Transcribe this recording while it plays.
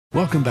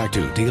Welcome back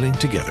to Dealing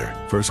Together.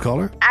 First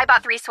caller? I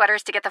bought 3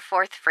 sweaters to get the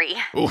 4th free.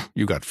 Oh,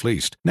 you got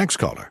fleeced. Next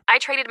caller? I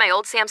traded my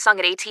old Samsung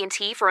at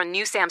AT&T for a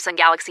new Samsung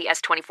Galaxy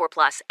S24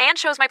 Plus and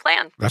chose my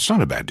plan. That's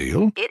not a bad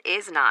deal. It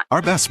is not.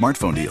 Our best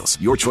smartphone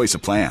deals. Your choice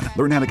of plan.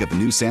 Learn how to get the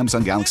new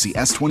Samsung Galaxy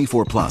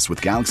S24 Plus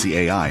with Galaxy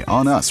AI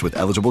on us with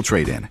eligible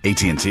trade-in.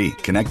 AT&T.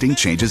 Connecting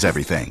changes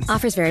everything.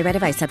 Offers vary by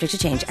device. Subject to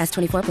change.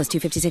 S24 plus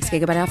 256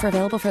 gigabyte offer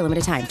available for a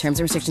limited time. Terms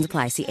and restrictions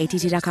apply. See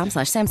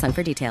att.com/Samsung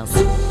for details.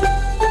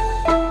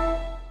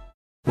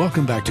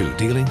 Welcome back to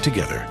Dealing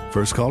Together.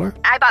 First caller?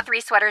 I bought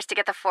 3 sweaters to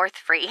get the 4th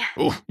free.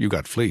 Oh, you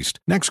got fleeced.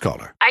 Next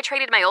caller? I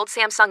traded my old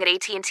Samsung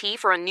at AT&T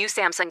for a new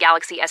Samsung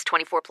Galaxy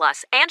S24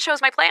 Plus and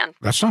chose my plan.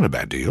 That's not a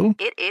bad deal.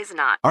 It is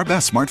not. Our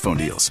best smartphone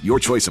deals. Your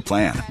choice of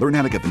plan. Learn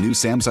how to get the new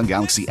Samsung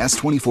Galaxy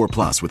S24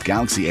 Plus with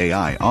Galaxy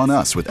AI on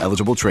us with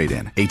eligible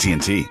trade-in.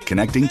 AT&T.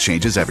 Connecting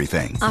changes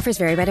everything. Offers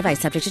vary by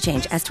device. Subject to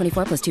change.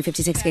 S24 plus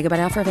 256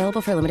 gigabyte offer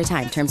available for a limited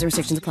time. Terms and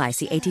restrictions apply.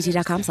 See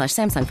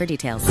att.com/Samsung for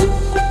details.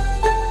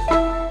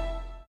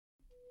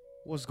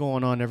 What's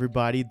going on,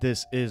 everybody?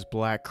 This is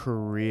Black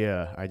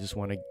Korea. I just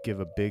want to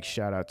give a big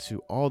shout out to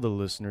all the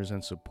listeners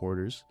and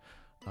supporters.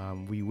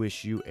 We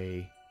wish you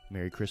a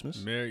Merry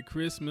Christmas. Merry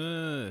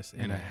Christmas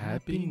and a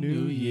Happy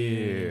New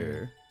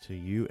Year to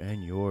you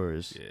and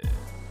yours.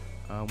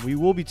 Yeah. We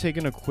will be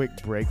taking a quick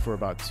break for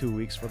about 2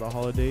 weeks for the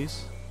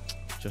holidays,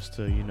 just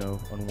to,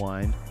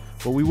 unwind.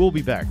 But we will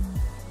be back.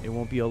 It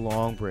won't be a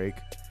long break.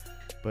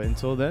 But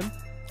until then,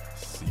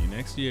 see you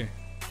next year.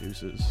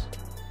 Deuces.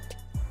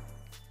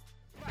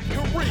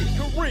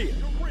 Korea.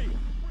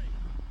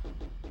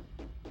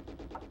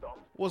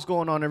 What's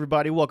going on,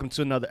 everybody? Welcome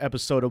to another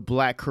episode of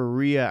Black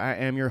Korea. I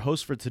am your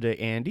host for today,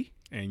 Andy.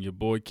 And your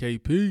boy,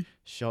 KP.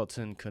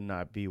 Shelton could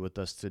not be with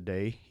us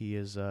today. He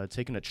is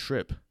taking a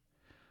trip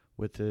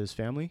with his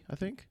family, I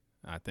think.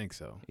 I think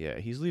so. Yeah,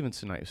 he's leaving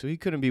tonight, so he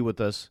couldn't be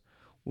with us.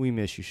 We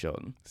miss you,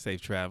 Shelton.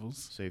 Safe travels.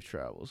 Safe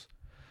travels.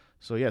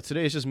 So, yeah,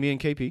 today it's just me and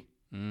KP.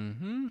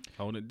 Mm-hmm.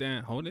 Hold it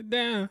down.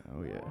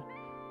 Oh, yeah.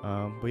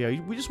 But,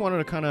 yeah, we just wanted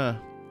to kind of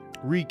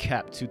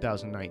recap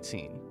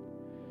 2019.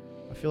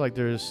 I feel like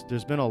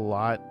there's been a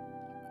lot,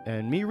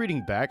 and me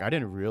reading back, I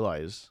didn't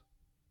realize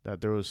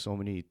that there was so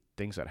many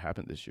things that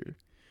happened this year.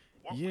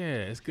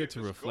 Yeah, it's good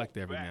to reflect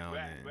every now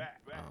and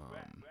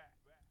then.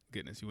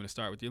 Goodness, you want to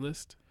start with your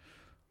list?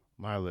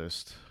 My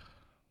list.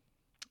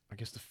 I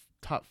guess the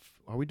top.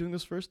 Are we doing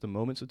this first? The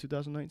moments of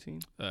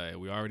 2019?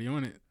 We already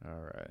on it.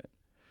 All right.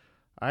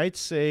 I'd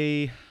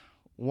say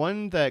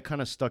one that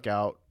kind of stuck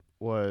out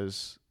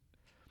was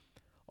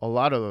a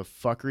lot of the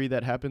fuckery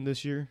that happened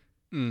this year,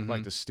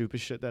 like the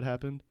stupid shit that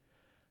happened.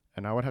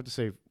 And I would have to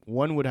say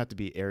one would have to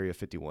be Area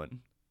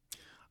 51.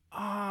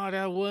 Oh,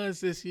 that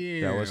was this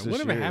year.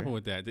 Whatever happened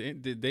with that?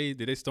 Did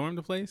they storm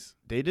the place?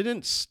 They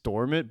didn't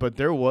storm it, but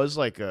there was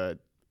like a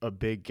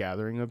big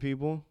gathering of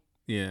people.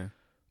 Yeah.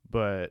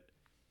 But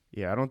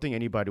yeah, I don't think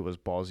anybody was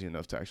ballsy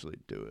enough to actually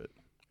do it.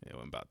 It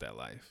wasn't about that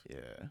life.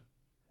 Yeah.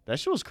 That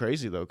shit was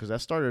crazy though, because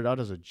that started out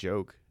as a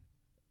joke.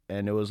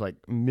 And it was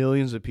like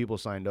millions of people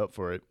signed up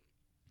for it.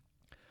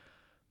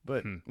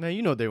 But, man,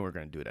 they weren't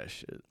going to do that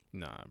shit.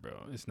 Nah,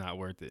 bro. It's not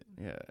worth it.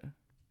 Yeah.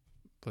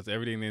 Plus,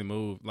 everything they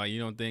moved. Like, you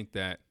don't think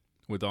that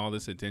with all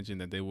this attention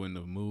that they wouldn't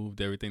have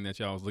moved everything that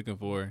y'all was looking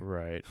for?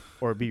 Right.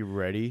 Or be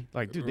ready.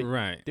 Like, dude,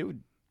 right.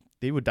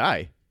 They would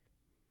die.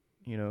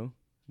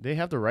 They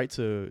have the right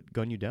to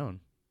gun you down,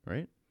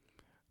 right?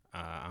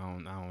 I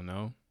don't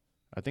know.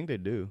 I think they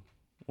do.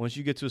 Once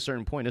you get to a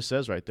certain point, it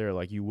says right there,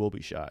 like, you will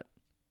be shot.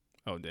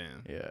 Oh,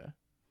 damn. Yeah.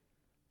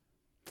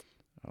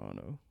 I don't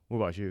know. What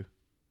about you?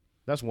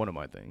 That's one of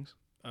my things.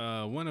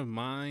 One of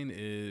mine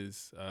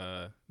is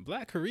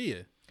Black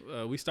Korea.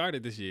 We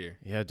started this year.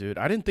 Yeah, dude.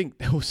 I didn't think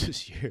that was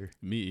this year.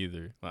 Me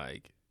either.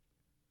 Like,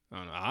 I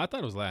don't know. I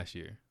thought it was last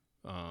year.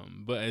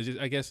 But it's just,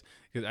 I guess,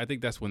 because I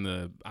think that's when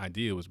the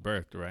idea was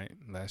birthed, right?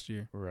 Last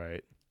year.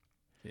 Right.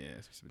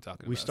 Yeah, so we've been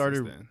talking about it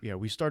since then. Yeah,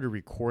 we started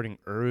recording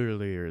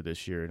earlier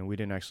this year, and we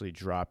didn't actually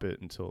drop it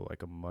until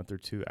like a month or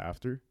two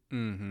after.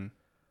 Mm-hmm.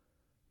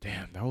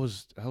 Damn, that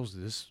was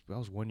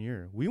 1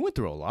 year. We went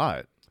through a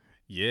lot.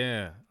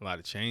 Yeah, a lot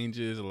of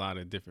changes, a lot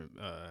of different.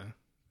 Yeah.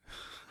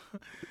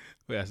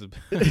 I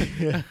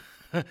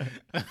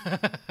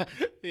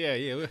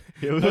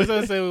was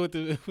gonna say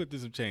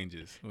with some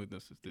changes. Some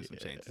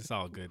changes. It's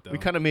all good though. We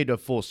kind of made a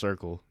full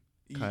circle.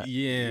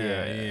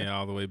 Yeah,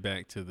 all the way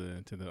back to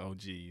the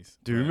OGs.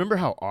 Do you remember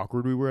how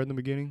awkward we were in the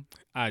beginning?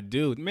 I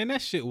do. Man,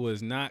 that shit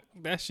was not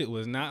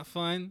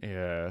fun.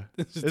 Yeah.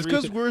 It's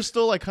because we're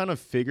still like kind of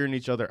figuring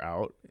each other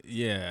out.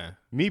 Yeah.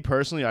 Me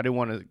personally, I didn't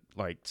want to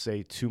like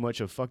say too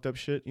much of fucked up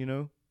shit,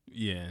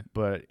 Yeah.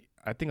 But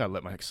I think I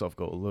let myself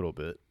go a little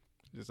bit.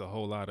 Just a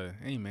whole lot of,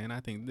 hey man,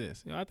 I think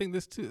this. I think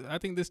this too. I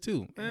think this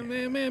too. Yeah.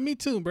 Man, me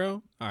too,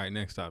 bro. All right,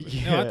 next topic.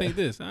 Yeah. I think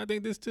this. I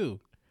think this too.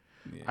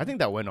 Yeah. I think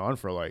that went on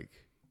for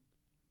like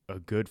a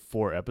good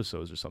 4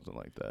 episodes or something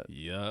like that.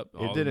 Yep.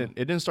 It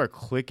didn't start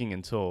clicking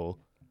until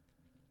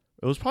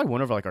it was probably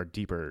one of like our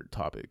deeper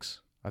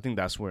topics. I think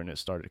that's when it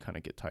started to kind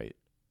of get tight.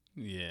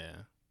 Yeah.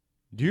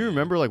 Do you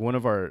remember like one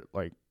of our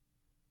like,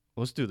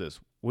 let's do this.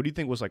 What do you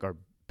think was like our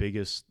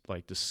biggest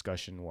like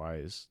discussion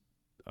wise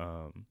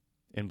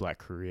in Black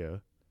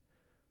Korea?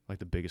 Like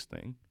the biggest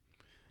thing?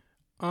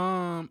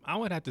 I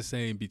would have to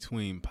say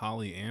between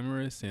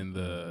polyamorous and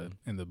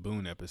the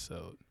Boone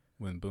episode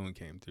when Boone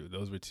came through.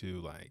 Those were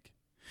two like.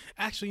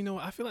 Actually, you know,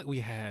 I feel like we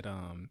had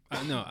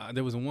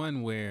there was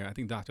one where I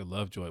think Dr.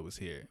 Lovejoy was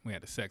here. We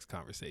had a sex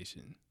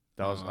conversation.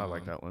 That was I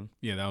like that one.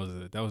 Yeah,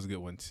 that was a good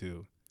one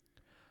too.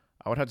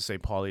 I would have to say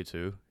Polly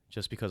too,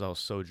 just because I was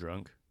so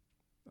drunk.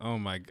 Oh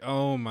my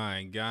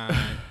God.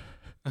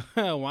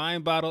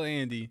 Wine bottle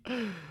Andy.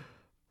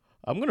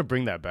 I'm gonna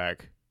bring that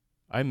back.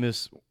 I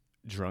miss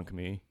drunk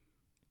me.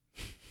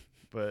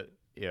 But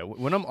yeah,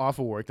 when I'm off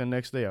of work the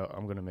next day,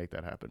 I'm gonna make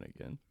that happen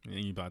again.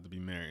 And you about to be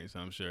married, so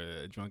I'm sure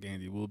that drunk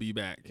Andy will be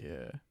back.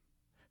 Yeah.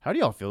 How do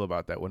y'all feel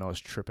about that when I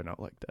was tripping out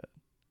like that?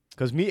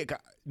 Because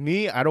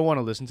me, I don't want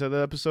to listen to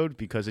the episode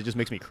because it just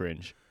makes me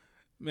cringe.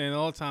 Man,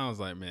 all the time I was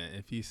like, man,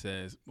 if he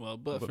says, well,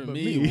 but for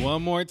me,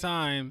 one more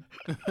time,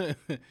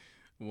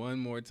 one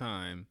more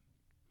time.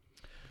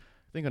 I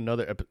think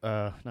another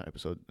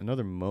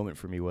another moment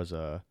for me was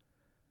so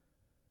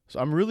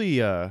I'm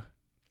really I'm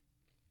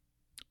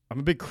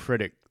a big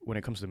critic when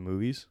it comes to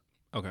movies.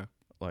 Okay.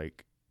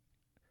 Like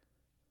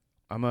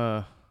I'm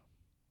not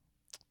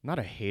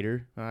a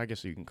hater. I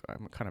guess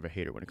I'm kind of a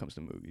hater when it comes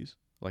to movies.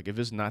 Like if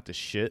it's not the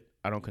shit,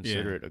 I don't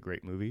consider it a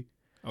great movie.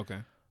 Okay.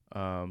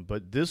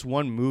 But this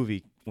one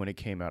movie when it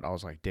came out, I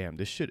was like, damn,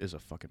 this shit is a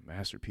fucking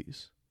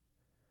masterpiece.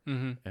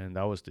 Mm-hmm. And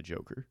that was The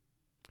Joker.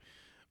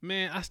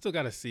 Man, I still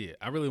gotta see it.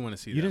 I really want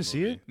to see. You didn't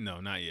see it?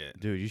 No, not yet.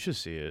 Dude, you should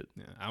see it.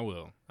 Yeah, I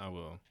will.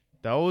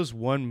 That was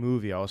one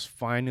movie I was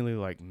finally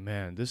like,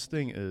 man, this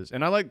thing is...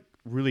 And I like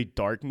really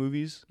dark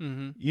movies.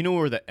 Mm-hmm. You know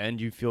where the end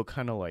you feel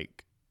kind of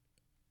like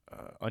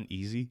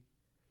uneasy?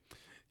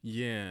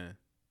 Yeah.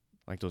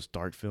 Like those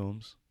dark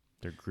films.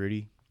 They're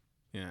gritty.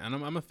 Yeah, and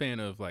I'm a fan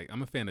of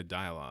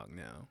dialogue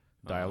now.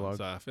 Dialogue?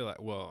 So I feel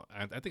like, well,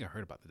 I think I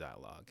heard about the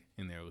dialogue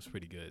in there. It was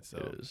pretty good. So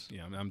It is.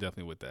 Yeah, I'm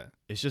definitely with that.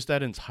 It's just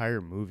that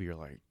entire movie, you're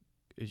like,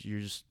 you're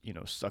just,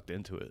 sucked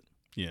into it.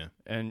 Yeah.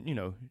 And,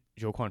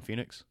 Joaquin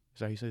Phoenix, is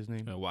that how you say his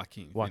name?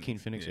 Joaquin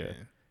Phoenix, yeah.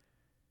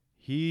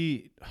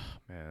 He,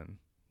 man,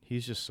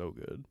 he's just so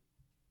good.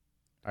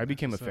 I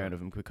became a fan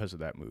of him because of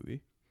that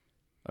movie.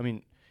 I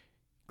mean,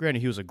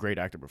 granted, he was a great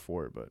actor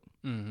before, but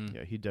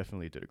yeah, he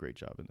definitely did a great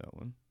job in that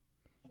one.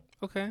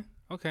 Okay.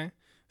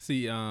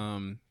 See,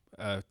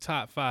 a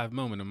top 5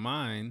 moment of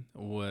mine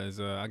was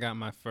I got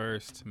my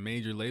first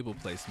major label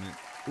placement.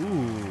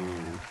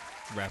 Ooh.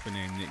 Rapper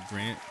named Nick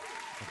Grant.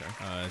 Okay.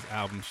 His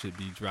album should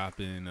be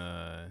dropping,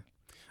 I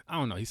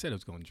don't know. He said it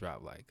was going to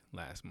drop like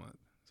last month.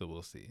 So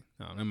we'll see.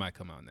 It might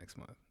come out next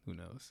month. Who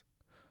knows?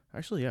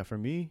 Actually, yeah, for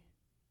me,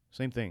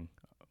 same thing.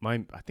 I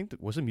think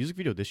was a music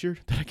video this year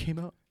that it came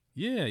out?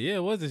 Yeah,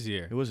 it was this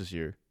year. It was this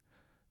year.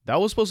 That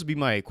was supposed to be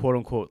my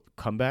quote-unquote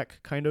comeback,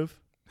 kind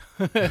of.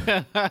 And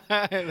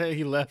then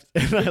he left.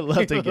 And I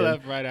left again.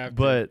 Left right after.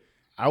 But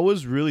I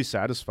was really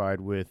satisfied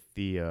with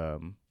the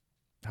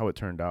how it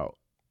turned out.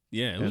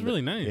 Yeah, it was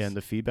really nice. Yeah, and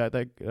the feedback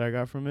that I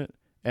got from it.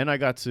 And I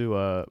got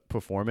to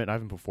perform it. I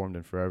haven't performed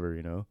in forever,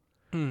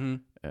 Mm-hmm.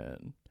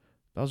 And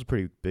that was a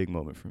pretty big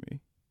moment for me.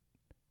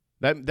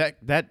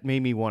 That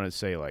made me want to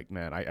say, like,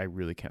 man, I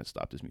really can't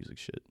stop this music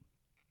shit.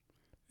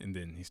 And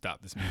then he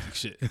stopped this music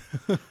shit.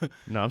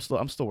 No,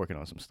 I'm still working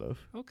on some stuff.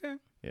 Okay.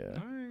 Yeah.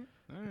 All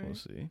right. We'll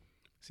see.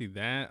 See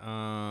that?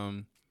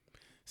 I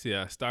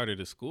started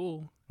a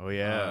school. Oh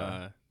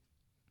yeah.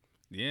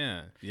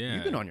 Yeah.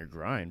 You've been on your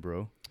grind,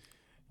 bro.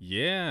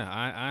 Yeah,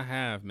 I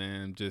have,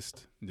 man.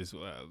 Just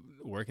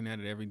working at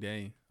it every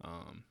day.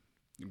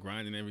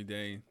 Grinding every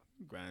day.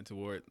 Grinding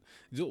toward.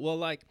 Well,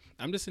 like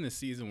I'm just in a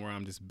season where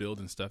I'm just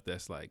building stuff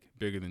that's like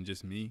bigger than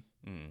just me.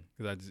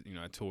 Because I just,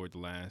 I toured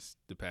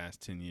the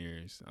past 10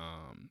 years,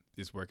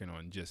 just working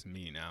on just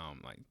me. Now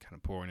I'm like kind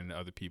of pouring into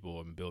other people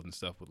and building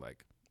stuff with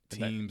like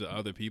teams of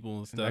other people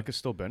and stuff. And that could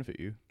still benefit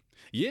you.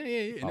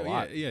 Yeah.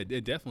 lot.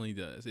 It definitely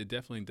does. It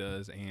definitely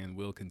does, and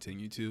will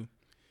continue to.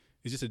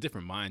 It's just a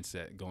different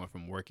mindset going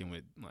from working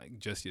with like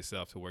just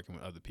yourself to working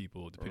with other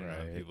people, depending on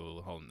other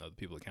people, holding other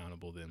people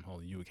accountable, them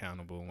holding you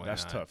accountable and whatnot.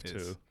 That's tough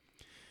too.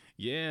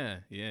 Yeah.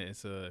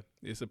 It's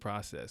a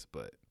process,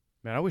 but.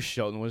 Man, I wish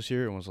Shelton was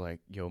here and was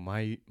like, yo,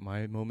 my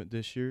moment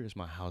this year is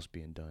my house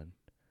being done.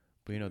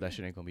 But that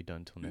shit ain't going to be done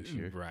until next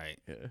year. Right.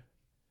 Yeah.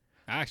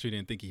 I actually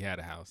didn't think he had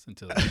a house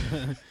until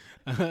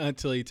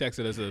until he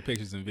texted us the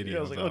pictures and videos. Yeah,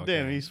 I was like, oh,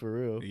 damn, he's for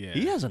real. Yeah.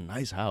 He has a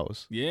nice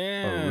house.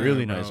 Yeah. A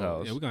really nice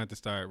house. Yeah, we're going to have to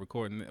start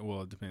recording.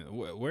 Well, it depends.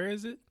 Where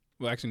is it?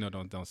 Well, actually, no,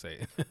 don't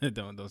say it.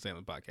 don't say it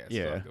on the podcast.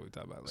 Yeah. So we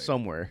talk about it later.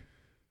 Somewhere.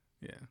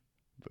 Yeah.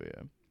 But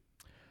yeah.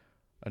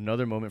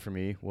 Another moment for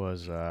me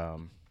was...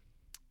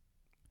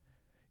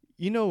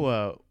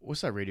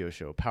 what's that radio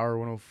show? Power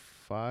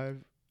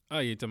 105? Oh,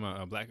 you're talking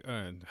about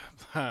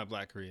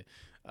Black Korea.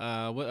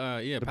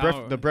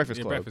 The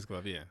Breakfast Club. Breakfast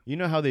Club, yeah. You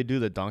know how they do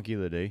the donkey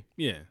of the day?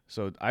 Yeah.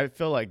 So I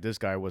felt like this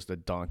guy was the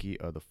donkey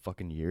of the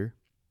fucking year.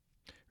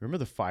 Remember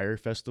the Fire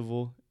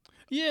Festival?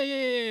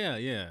 Yeah.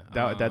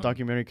 That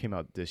documentary came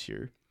out this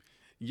year.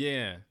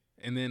 Yeah.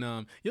 And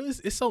then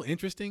it's so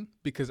interesting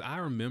because I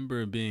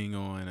remember being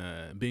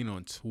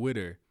on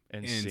Twitter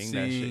And seeing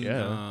that shit,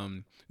 yeah.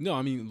 No,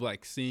 I mean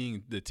like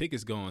seeing the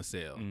tickets go on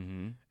sale,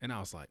 Mm-hmm. and I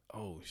was like,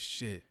 oh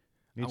shit,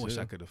 Me I wish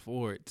too. I could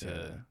afford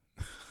to.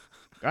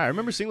 I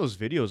remember seeing those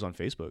videos on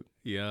Facebook,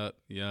 Yep.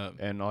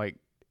 and like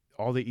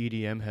all the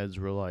EDM heads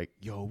were like,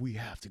 "Yo, we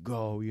have to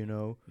go," you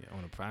know. Yeah,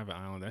 on a private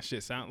island, that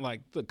shit sound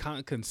like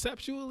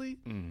conceptually,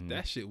 Mm-hmm.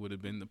 that shit would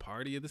have been the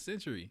party of the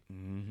century.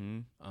 Mm-hmm.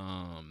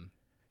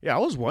 Yeah, I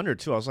was wondering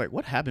too. I was like,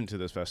 "What happened to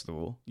this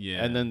festival?"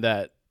 Yeah. And then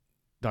that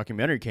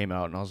documentary came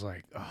out, and I was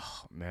like,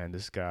 "Oh man,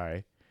 this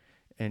guy."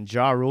 And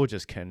Ja Rule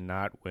just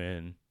cannot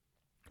win.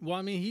 well,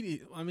 I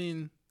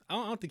mean, I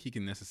don't think he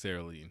can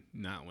necessarily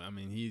not win. I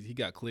mean, he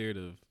got cleared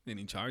of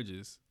any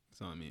charges,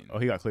 so I mean, Oh,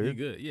 he got he's cleared?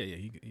 good. Yeah,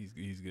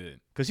 he's good.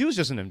 Because he was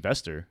just an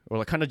investor, or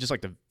like kind of just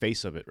like the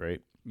face of it,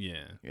 right?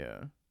 Yeah,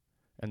 Yeah.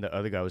 And the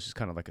other guy was just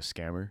kind of like a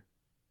scammer.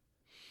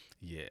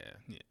 yeah.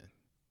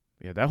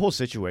 Yeah, that whole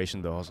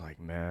situation though, I was like,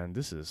 man,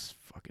 this is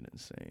fucking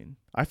insane.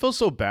 I felt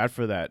so bad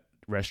for that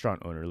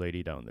restaurant owner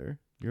lady down there.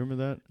 You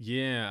remember that?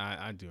 Yeah,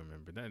 I do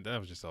remember that. That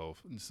was just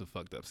a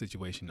fucked up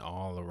situation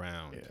all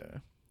around. Yeah.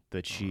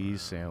 The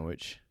cheese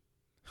sandwich.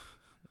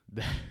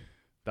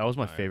 That was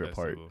my Fire favorite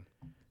part. festival.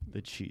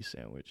 The cheese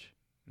sandwich.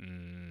 I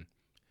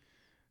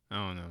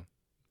don't know.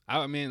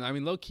 I mean,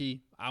 low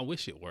key, I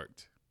wish it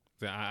worked.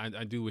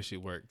 I do wish it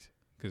worked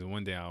because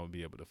one day I'll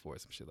be able to afford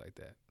some shit like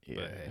that. Yeah.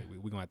 But hey,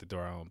 we're gonna have to do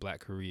our own Black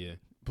Korea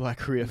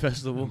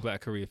Festival.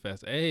 Black Korea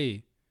Fest.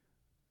 Hey,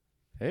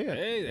 Hey,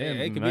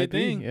 it could be a might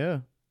thing.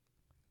 Yeah.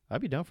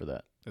 I'd be down for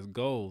that. that's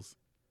goals.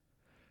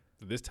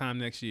 For this time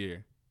next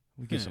year.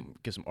 We get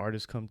some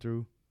artists come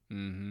through.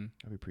 Mm-hmm.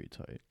 That'd be pretty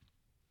tight.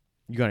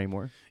 You got any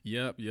more?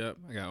 Yep.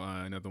 I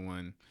got another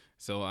one.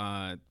 So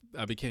I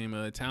became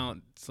a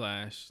talent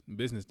 /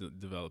 business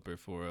developer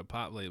for a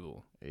pop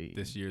label Hey,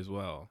 this year as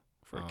well.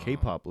 for a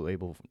K-pop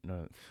label.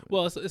 No,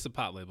 Well, it's a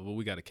pop label, but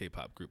we got a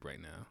K-pop group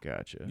right now.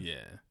 gotcha.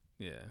 Yeah.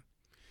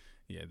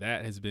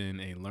 That has been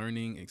a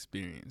learning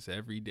experience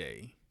every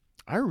day.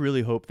 I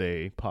really hope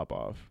they pop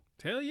off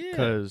Hell yeah.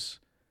 because,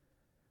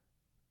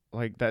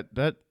 like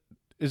that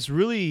is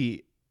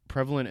really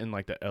prevalent in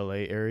like the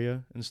LA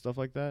area and stuff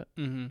like that.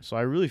 Mm-hmm. So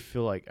I really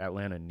feel like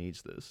Atlanta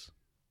needs this,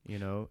 you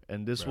know,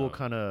 and this will Bro.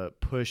 kind of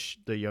push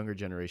the younger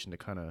generation to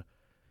kind of,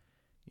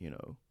 you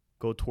know,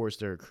 go towards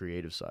their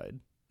creative side.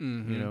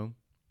 Mm-hmm. You know,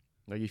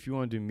 like if you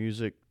want to do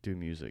music, do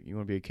music. You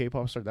want to be a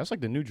K-pop star? That's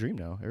like the new dream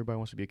now. Everybody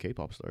wants to be a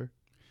K-pop star.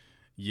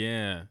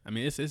 Yeah, I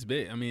mean it's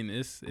big. I mean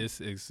it's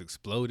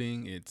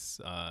exploding. It's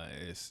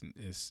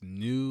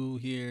new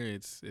here.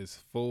 It's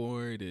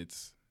forward.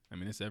 It's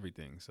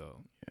everything.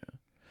 So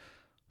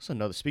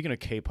So speaking of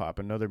K-pop,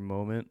 another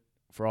moment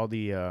for all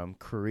the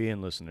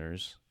Korean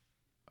listeners,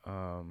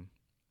 the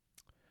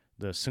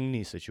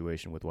Seungni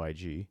situation with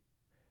YG,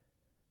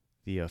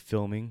 the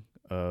filming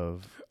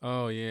of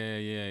oh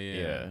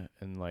yeah,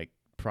 and like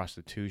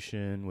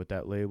prostitution with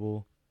that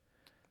label.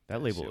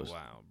 That label shit is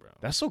wow, bro.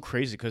 that's so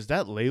crazy because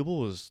that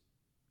label is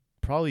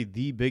probably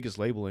the biggest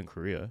label in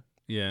Korea,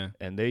 Yeah,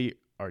 and they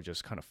are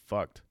just kind of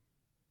fucked.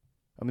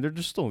 I mean, they're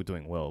just still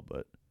doing well,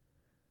 but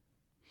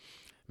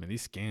man,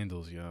 these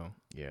scandals, yo.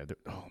 yeah,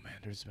 oh man,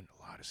 there's been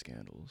a lot of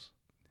scandals.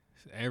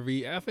 I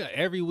feel like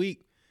every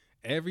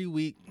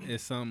week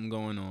is something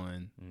going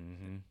on.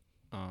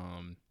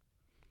 Mm-hmm.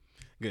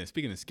 Good.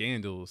 Speaking of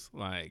scandals,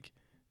 like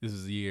this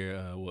is the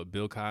year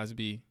Bill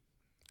Cosby.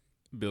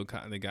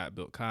 They got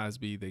Bill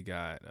Cosby. They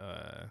got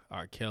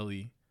R.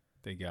 Kelly.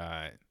 They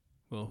got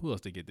who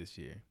else they get this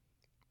year?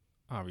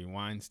 Harvey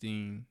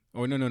Weinstein.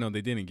 Or no,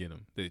 they didn't get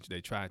him. They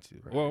tried to.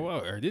 Right.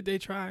 Or did they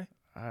try?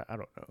 I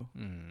don't know.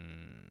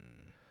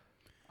 Mm.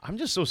 I'm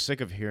just so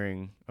sick of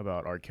hearing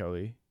about R.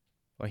 Kelly.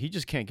 Like, he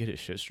just can't get his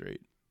shit straight.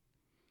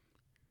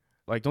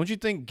 Like, don't you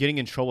think getting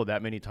in trouble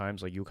that many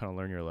times, like, you kind of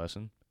learn your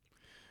lesson?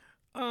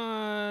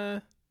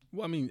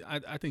 Well, I mean,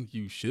 I think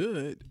you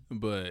should,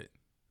 but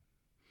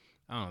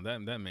I don't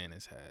know. That man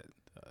has had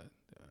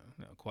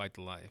quite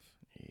the life.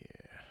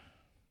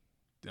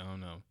 Yeah. I don't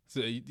know. So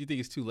you think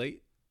it's too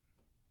late?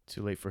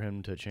 Too late for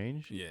him to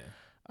change? Yeah.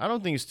 I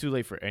don't think it's too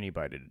late for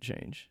anybody to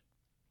change,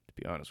 to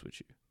be honest with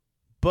you.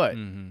 But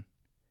Mm-hmm. it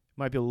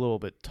might be a little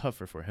bit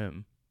tougher for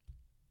him.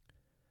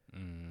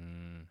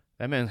 Mm.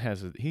 That man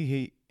has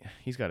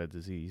he's got a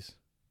disease.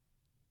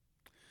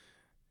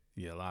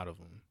 Yeah, a lot of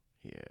them.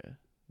 Yeah.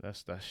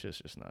 That's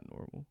just not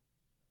normal.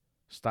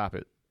 Stop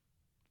it.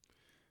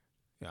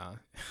 Yeah.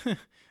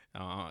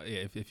 Yeah.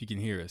 If you can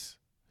hear us,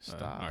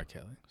 Stop. R.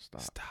 Kelly.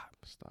 Stop.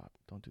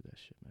 Don't do that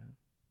shit, man.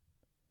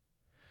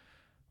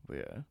 But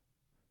yeah.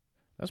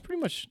 That's pretty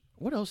much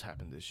what else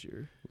happened this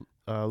year.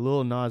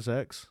 Lil Nas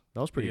X.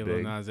 That was pretty yeah,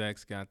 big. Lil Nas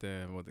X got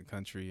the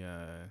country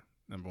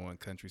 #1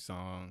 country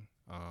song.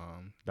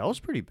 That was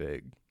pretty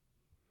big.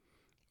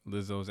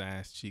 Lizzo's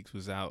ass cheeks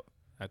was out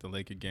at the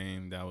Laker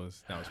game. That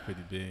was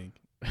pretty big.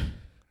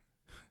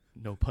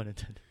 No pun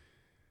intended.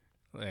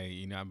 Hey,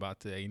 you're not about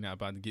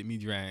to get me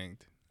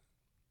dragged.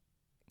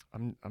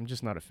 I'm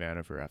just not a fan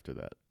of her after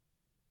that.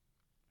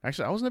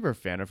 Actually, I was never a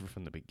fan of her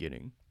from the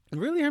beginning.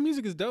 Really, her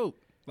music is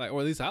dope. Like, or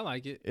at least I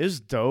like it. It's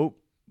dope,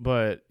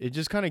 but it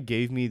just kind of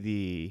gave me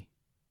the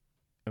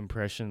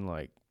impression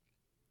like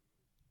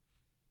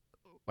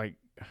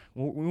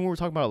when we were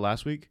talking about it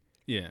last week,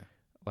 Yeah.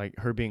 like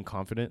her being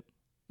confident,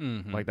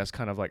 Mm-hmm. like that's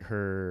kind of like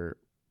her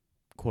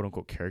quote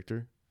unquote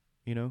character,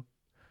 you know,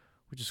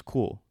 which is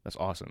cool. That's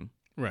awesome,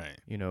 Right.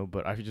 you know.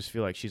 But I just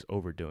feel like she's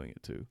overdoing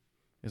it too.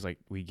 It's like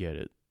we get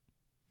it,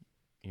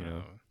 you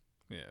know.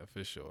 Yeah,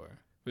 for sure.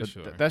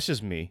 But that's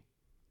just me,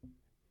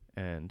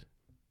 and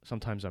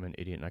sometimes I'm an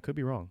idiot, and I could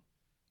be wrong,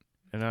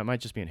 and I might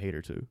just be a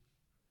hater too.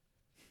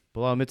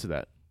 But I'll admit to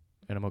that,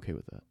 and I'm okay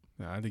with that.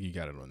 No, I think you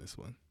got it on this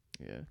one.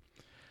 Yeah.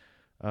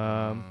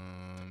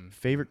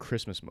 Favorite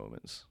Christmas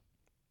moments.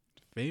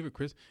 Favorite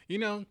Christmas. You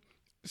know,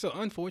 so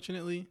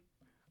unfortunately,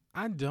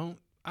 I don't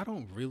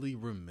really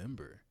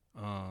remember.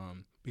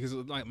 Because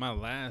like my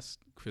last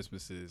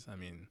Christmases, I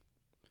mean,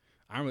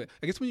 I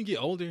guess when you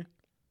get older.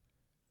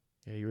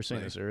 Yeah, you were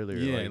saying Like, this earlier.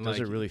 yeah, Like, does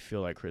it like- really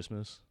feel like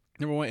Christmas?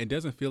 Number one, it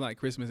doesn't feel like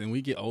Christmas, and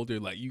we get older.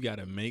 Like you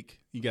gotta make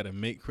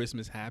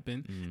Christmas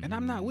happen, and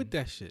I'm not with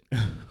that shit.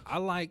 I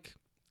like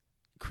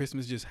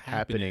Christmas just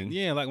happening.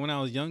 Yeah, like when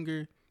I was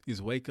younger, you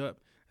just wake up.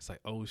 It's like,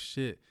 oh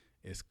shit,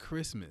 it's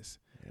Christmas.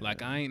 Yeah.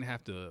 Like I ain't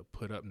have to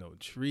put up no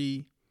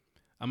tree.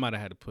 I might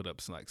have had to put up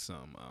some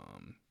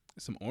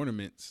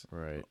ornaments,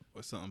 Right.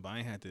 or something, but I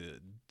ain't had to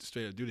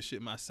straight up do the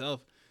shit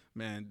myself.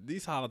 Man,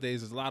 these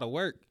holidays is a lot of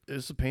work.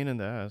 It's a pain in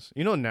the ass.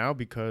 You know, now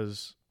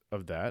because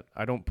of that,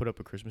 I don't put up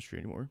a Christmas tree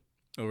anymore.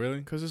 Oh really?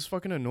 Because it's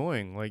fucking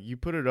annoying. Like, you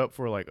put it up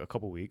for like a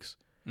couple weeks,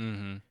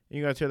 Mm-hmm.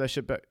 you gotta tear that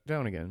shit back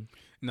down again.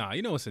 Nah,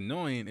 you know what's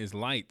annoying is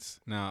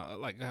lights. Now,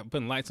 like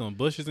putting lights on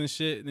bushes and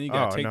shit, then you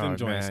gotta take them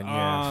joints man,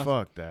 off. yeah,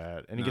 fuck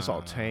that. And it gets all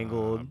Nah,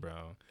 tangled,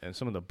 bro. and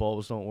some of the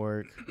bulbs don't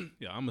work.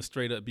 Yeah, I'm gonna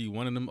straight up be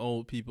one of them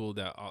old people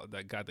that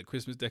got the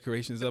Christmas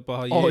decorations up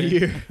all year. All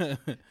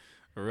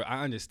year.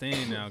 I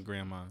understand now,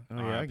 Grandma. Oh,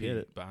 yeah, I RIP, get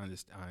it. But I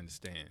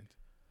understand.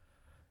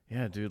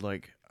 Yeah, dude,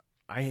 like,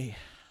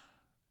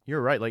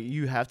 you're right. Like,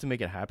 you have to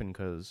make it happen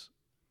because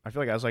I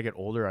feel like as I get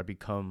older, I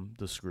become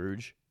the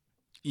Scrooge.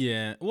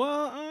 Yeah.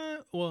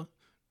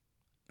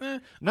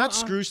 Not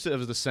Scrooge to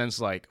the sense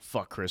like,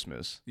 fuck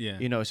Christmas. Yeah.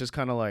 You know, it's just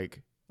kind of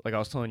like I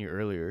was telling you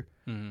earlier,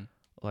 Mm-hmm.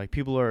 like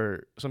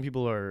some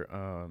people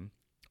are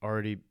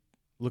already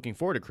looking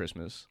forward to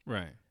Christmas.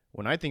 Right.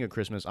 When I think of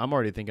Christmas, I'm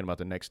already thinking about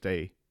the next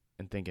day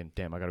and thinking,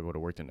 damn, I got to go to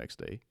work the next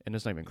day. And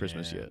it's not even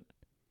Christmas Yeah. yet.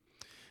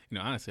 You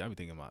know, honestly, I be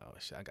thinking about, oh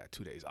shit, I got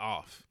 2 days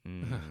off.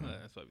 Mm.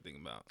 That's what I be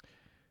thinking about.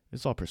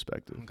 It's all I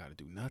perspective. don't gotta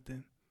do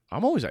nothing.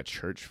 I'm always at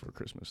church for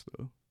Christmas,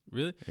 though.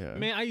 Really? Yeah.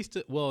 Man, I used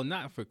to,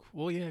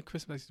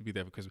 Christmas, I used to be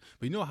there for Christmas.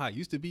 But you know how I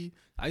used to be?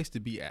 I used to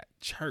be at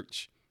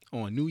church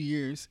on New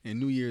Year's and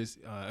New Year's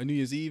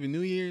Eve and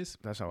New Year's.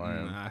 That's how I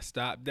am. I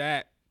stopped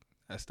that.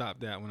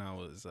 When I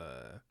was,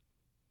 I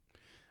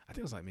think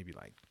it was like maybe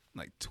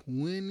like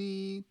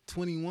 20,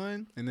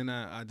 21. And then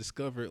I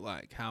discovered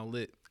like how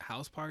lit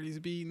house parties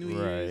be New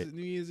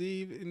Year's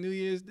Eve and New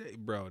Year's Day.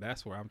 Bro,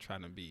 that's where I'm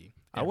trying to be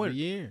every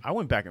year. I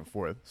went back and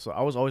forth. So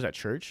I was always at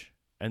church.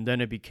 And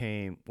then it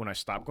became, when I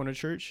stopped going to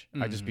church,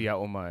 I'd just be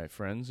out with my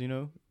friends, you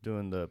know,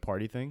 doing the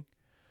party thing.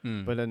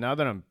 Mm. But then now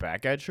that I'm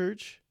back at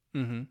church,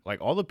 Mm-hmm. like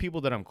all the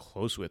people that I'm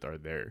close with are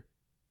there,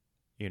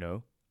 you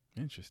know?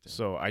 Interesting.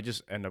 So I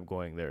just end up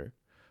going there.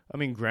 I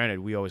mean, granted,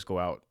 we always go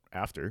out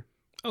after,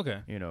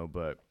 Okay. you know,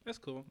 but That's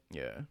cool.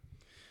 yeah.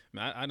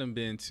 Man, I done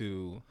been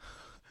to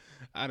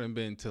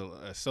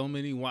so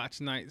many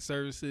watch night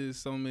services,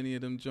 so many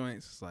of them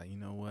joints. It's like, you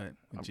know what?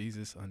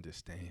 Jesus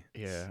understands.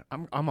 Yeah.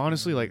 I'm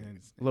honestly like,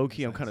 It's- low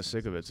key, I'm it's- kind of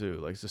sick of it too.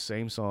 Like, it's the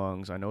same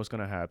songs. I know it's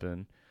going to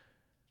happen.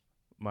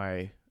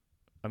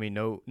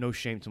 No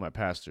shame to my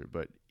pastor,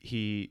 but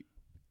he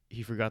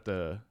forgot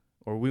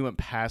we went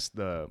past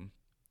the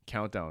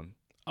countdown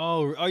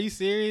Oh, are you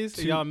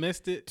serious? Y'all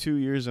missed it? 2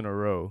 years in a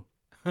row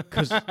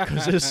because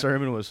his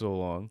sermon was so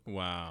long.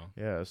 Wow.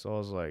 Yeah, so I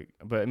was like,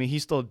 but I mean, he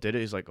still did it.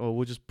 He's like, oh,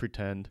 we'll just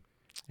pretend.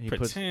 And he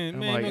puts- Pretend, I'm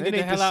man. like, Don't it get the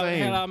ain't hell out,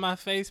 same. hell out my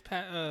face,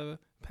 Pastor.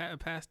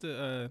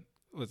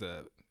 Was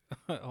a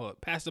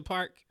Pastor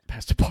Park.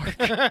 Pastor Park.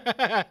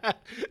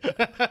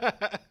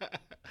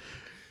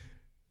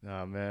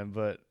 Nah, man,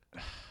 but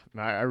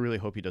I really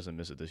hope he doesn't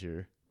miss it this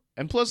year.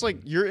 And plus, like,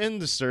 you're in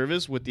the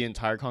service with the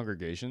entire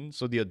congregation,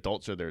 so the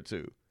adults are there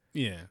too.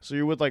 Yeah. So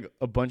you're with like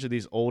a bunch of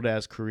these old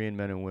ass Korean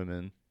men and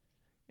women.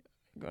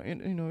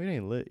 And, you know, it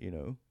ain't lit, you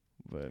know,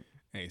 but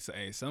Hey,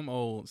 some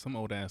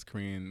old ass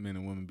Korean men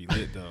and women be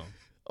lit though.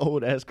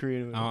 old ass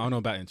Korean women. I don't know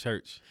about in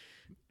church,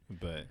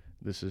 but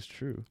This is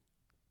true.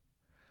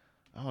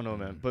 I don't know,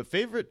 man. But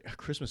favorite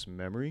Christmas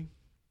memory?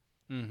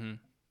 mm-hmm.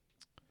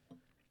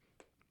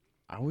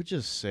 I would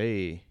just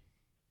say,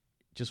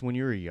 just when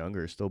you were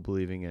younger, still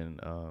believing in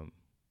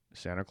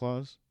Santa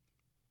Claus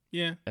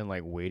Yeah. and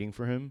like waiting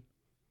for him,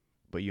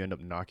 but you end up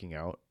knocking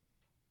out.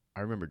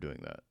 I remember doing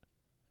that.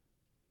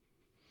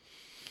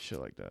 Shit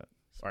like that.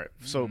 All right.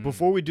 So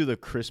before we do the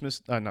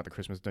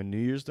the New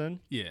Year's then,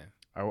 Yeah.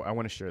 I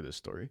want to share this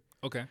story.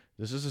 Okay.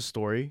 This is a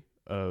story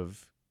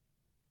of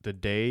the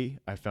day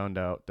I found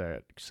out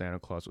that Santa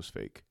Claus was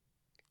fake.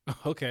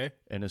 Okay.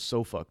 And it's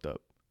so fucked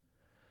up.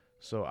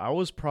 So I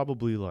was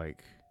probably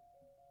like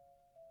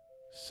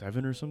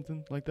 7 or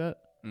something like that.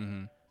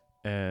 Mm-hmm.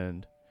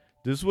 And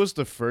this was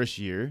the first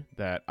year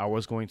that I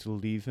was going to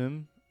leave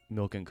him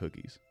milk and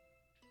cookies.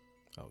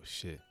 Oh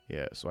shit!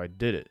 Yeah, so I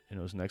did it, and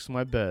it was next to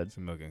my bed.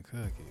 Some milk and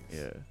cookies.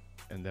 Yeah,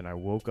 and then I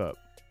woke up,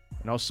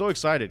 and I was so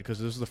excited because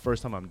this is the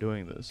first time I'm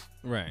doing this.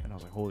 Right. And I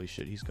was like, "Holy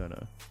shit, he's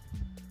gonna."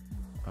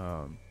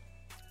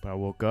 But I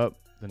woke up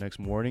the next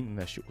morning, and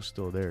that shit was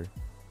still there.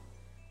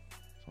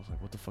 So I was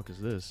like, "What the fuck is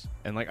this?"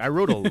 And like, I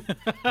wrote a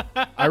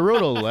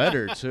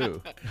letter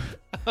too.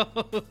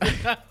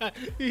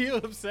 You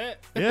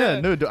upset?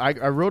 Yeah, no,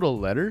 I wrote a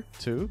letter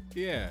too.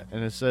 Yeah.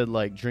 And it said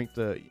like, drink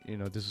the,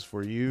 this is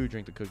for you.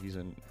 Drink the cookies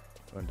and,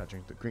 or not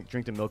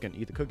drink the milk and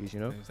eat the cookies.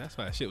 That's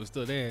why that shit was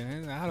still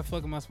there. How the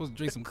fuck am I supposed to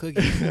drink some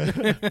cookies?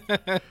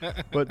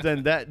 But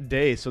then that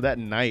day, so that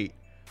night,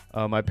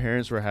 my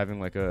parents were having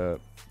like a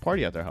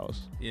party at their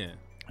house. Yeah.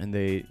 And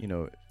they,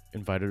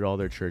 invited all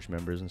their church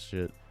members and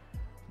shit.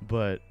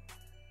 But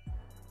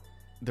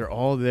they're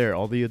all there.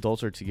 All the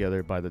adults are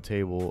together by the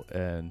table,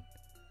 and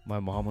my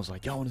mom was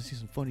like, "Y'all want to see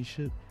some funny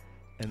shit?"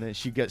 And then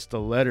she gets the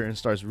letter and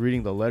starts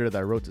reading the letter that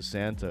I wrote to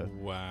Santa.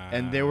 Wow.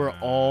 And they were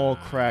all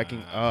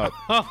cracking up.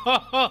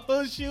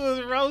 Oh, she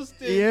was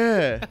roasted.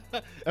 Yeah.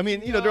 I mean,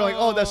 they're like,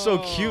 "Oh, that's so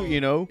cute,"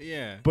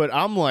 Yeah. But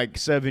I'm like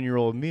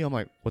 7-year-old me. I'm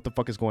like, what the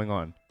fuck is going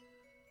on?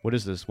 What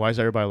is this? Why is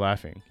everybody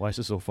laughing? Why is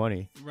this so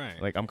funny?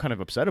 Right. Like, I'm kind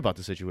of upset about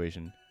the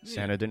situation. Yeah.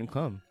 Santa didn't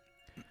come.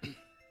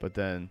 But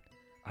then,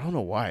 I don't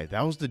know why.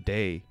 That was the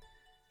day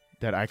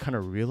that I kind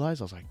of realized.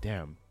 I was like,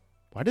 damn,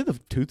 why did the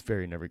Tooth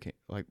Fairy never came?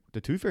 Like,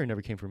 the Tooth Fairy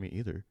never came for me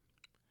either.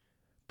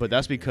 But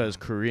that's because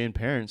Korean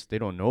parents, they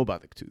don't know about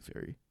the Tooth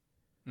Fairy.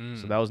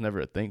 So that was never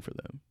a thing for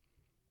them.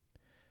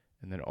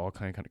 And then it all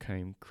kind of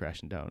came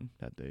crashing down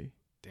that day.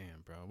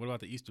 Damn, bro. What about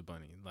the Easter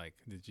Bunny? Like,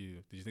 did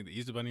you think the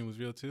Easter Bunny was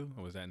real too,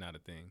 or was that not a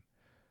thing?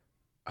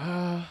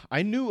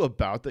 I knew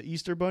about the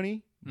Easter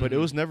Bunny, but it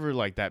was never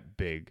like that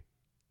big.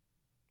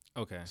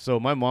 Okay. So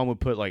my mom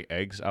would put like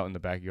eggs out in the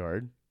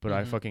backyard, but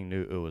I fucking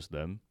knew it was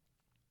them.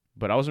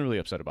 But I wasn't really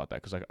upset about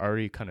that because I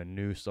already kind of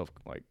knew stuff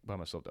like by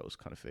myself that was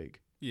kind of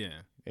fake.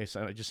 Yeah. It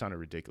just sounded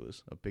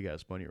ridiculous. A big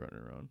ass bunny running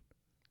around.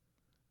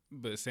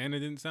 But Santa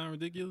didn't sound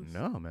ridiculous?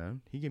 No,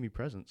 man. He gave me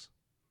presents.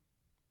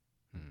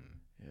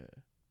 Yeah.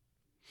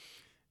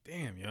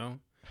 Damn, yo.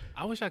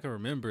 I wish I could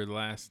remember the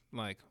last,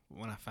 like,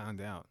 when I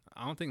found out.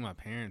 I don't think my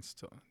parents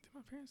told. Did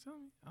my parents tell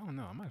me? I don't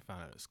know. I might have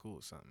found out at school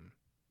or something.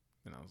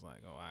 And I was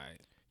like, oh, all right.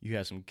 You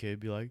had some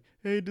kid be like,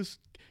 "Hey, does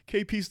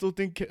KP still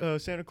think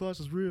Santa Claus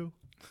is real?"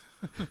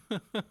 You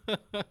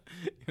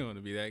don't want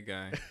to be that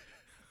guy.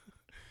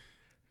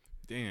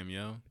 Damn,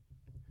 yo.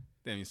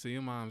 Damn, so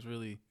your mom's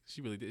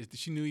she really did.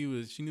 She knew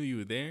you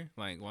were there,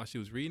 like, while she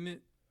was reading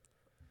it?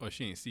 Or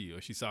she ain't see you,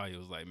 or she saw you,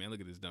 was like, "Man, look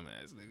at this dumb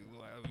ass.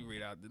 Let me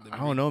read out I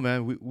don't know,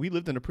 man. We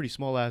lived in a pretty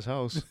small ass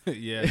house.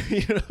 Yeah.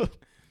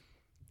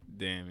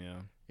 Damn, yo.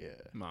 Yeah.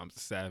 Mom's a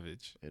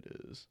savage. It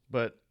is.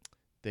 But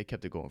they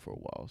kept it going for a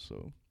while,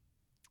 so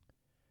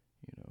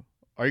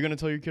Are you gonna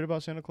tell your kid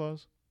about Santa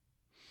Claus?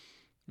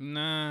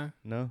 Nah.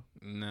 No?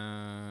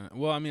 Nah.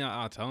 Well, I mean,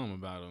 I'll tell him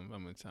about him.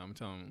 I'm gonna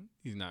tell him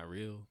he's not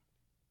real.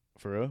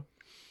 For real?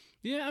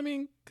 Yeah, I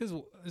mean, because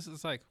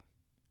it's like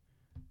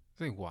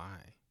why?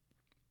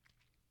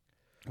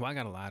 Why I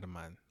gotta lie to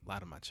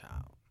my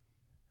child?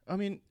 I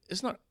mean,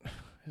 it's not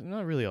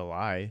really a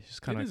lie. It's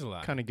just It is a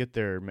lie. kind of get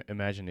their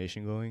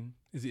imagination going.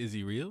 Is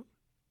he real?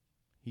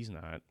 He's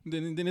not.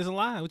 Then it's a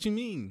lie. What you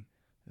mean?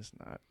 It's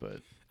not.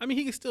 But I mean,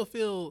 he could still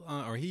feel,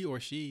 or he or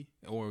she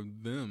or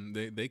them,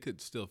 they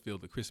could still feel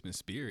the Christmas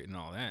spirit and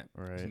all that.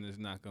 Right. And it's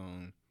not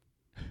gonna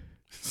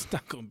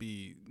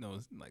be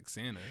like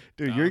Santa.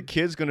 dude, your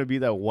kid's gonna be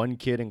that one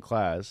kid in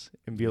class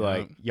and be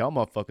like, "Y'all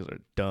motherfuckers are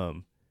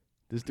dumb.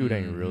 This dude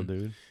ain't real,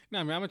 dude." No,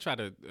 I mean, I'm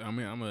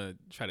gonna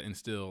try to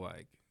instill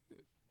like.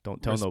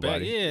 Don't tell respect.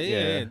 nobody.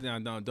 Yeah.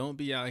 No, don't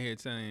be out here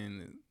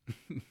saying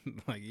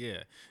like,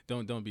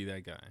 don't be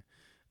that guy.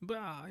 But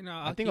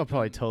I think I'll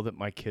probably tell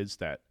my kids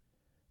that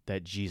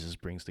Jesus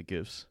brings the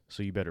gifts,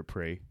 so you better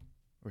pray,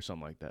 or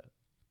something like that.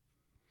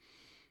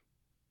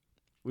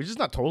 Which is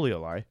not totally a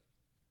lie.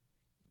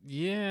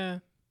 Yeah.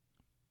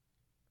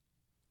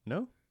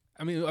 No.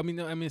 I mean,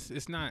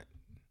 it's not.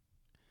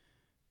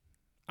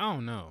 I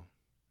don't know.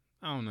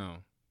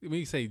 When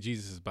you say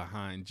Jesus is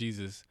behind,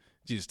 Jesus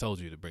told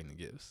you to bring the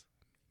gifts.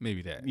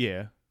 Maybe that.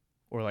 Yeah.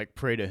 Or like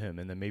pray to him,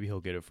 and then maybe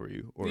he'll get it for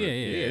you. Or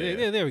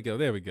Yeah. There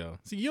we go.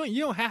 See, you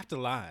don't have to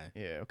lie.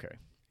 Yeah. Okay.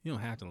 You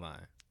don't have to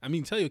lie. I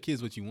mean, tell your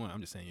kids what you want. I'm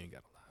just saying you ain't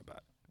got to lie about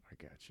it. I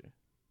got you.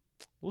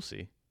 We'll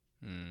see.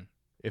 Mm.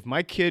 If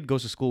my kid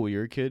goes to school with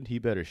your kid, he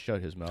better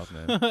shut his mouth,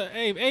 man.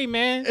 hey,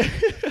 man.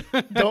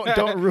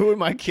 don't ruin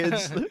my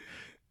kids.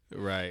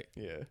 Right.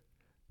 Yeah.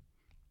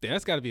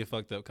 That's got to be a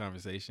fucked up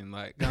conversation.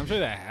 Like, I'm sure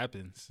that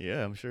happens.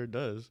 Yeah, I'm sure it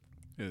does.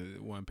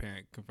 One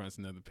parent confronts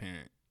another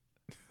parent.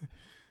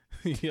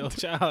 Your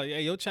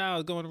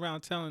child going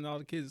around telling all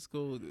the kids at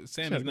school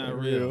Santa's not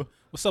real.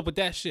 What's up with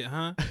that shit,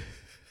 huh?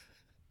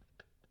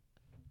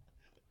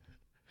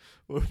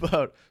 What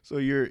about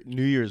your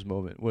New Year's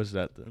moment? What's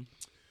that then?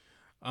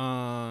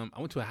 I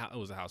went to it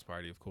was a house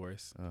party, of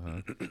course.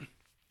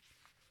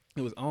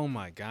 It was, oh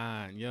my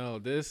God, yo,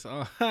 this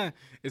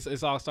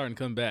it's all starting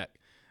to come back.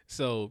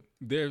 So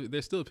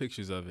there's still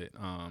pictures of it.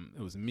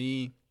 It was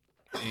me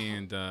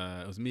and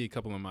a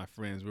couple of my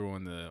friends. We were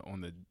on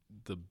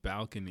the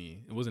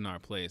balcony. It wasn't our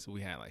place.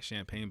 We had like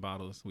champagne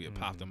bottles. We had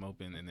popped them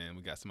open, and then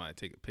we got somebody to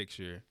take a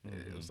picture.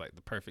 It was like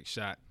the perfect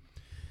shot.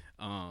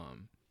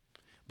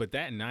 But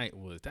that night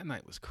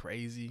was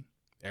crazy.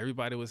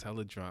 Everybody was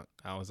hella drunk.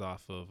 I was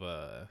off of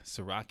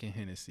Ciroc and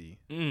Hennessy.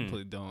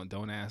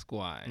 Don't ask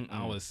why.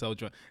 I was so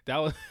drunk. That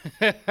was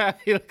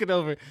you looking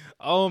over.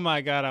 Oh my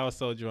God, I was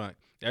so drunk.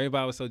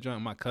 Everybody was so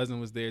drunk. My cousin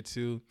was there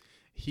too.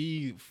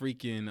 He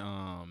freaking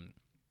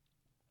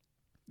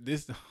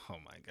this. Oh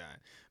my God,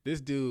 this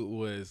dude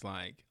was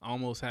like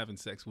almost having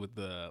sex with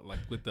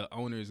the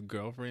owner's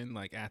girlfriend,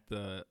 like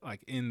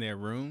in their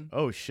room.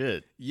 Oh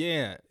shit.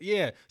 Yeah.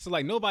 So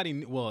like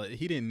nobody. Well,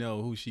 he didn't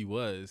know who she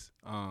was.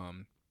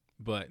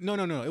 But no,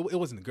 it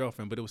wasn't the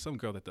girlfriend, but it was some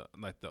girl that the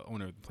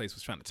owner of the place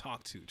was trying to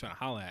talk to, trying to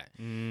holler at.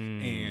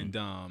 And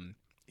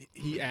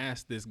he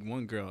asked this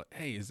one girl,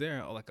 "Hey, is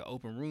there like an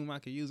open room I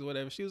could use or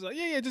whatever?" She was like,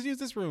 "Yeah, just use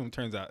this room."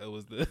 Turns out it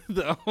was the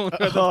owner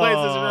of the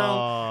place's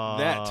room.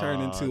 That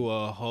turned into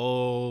a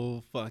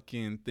whole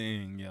fucking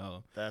thing,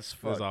 yo. That's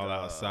fucked It was all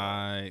up.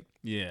 outside.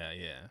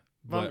 Yeah.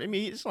 But I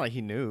mean, it's not like he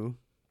knew.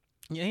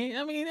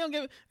 Yeah, I mean, he don't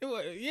give.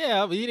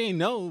 Yeah, but he didn't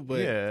know. But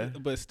Yeah.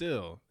 but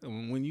still,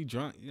 when you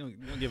drunk, you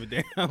don't give a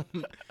damn.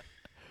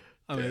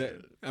 I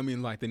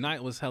mean, like the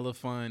night was hella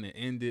fun. It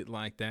ended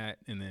like that,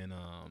 and then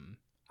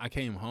I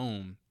came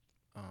home.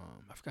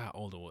 I forgot how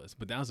old I was,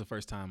 but that was the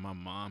first time my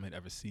mom had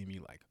ever seen me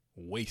like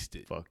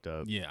wasted. Fucked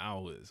up. Yeah, I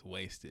was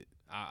wasted.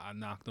 I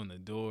knocked on the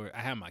door.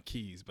 I had my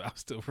keys, but I was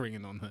still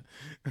ringing on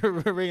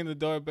ringing the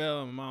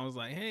doorbell. And my mom was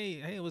like,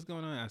 "Hey, what's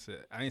going on?" I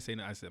didn't say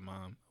nothing. I said,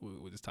 "Mom,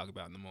 we'll just talk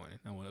about it in the morning."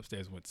 I went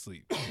upstairs and went to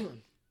sleep.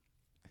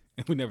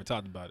 And we never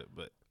talked about it,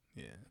 but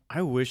yeah.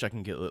 I wish I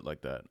can get lit like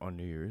that on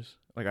New Year's.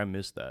 Like I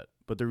miss that.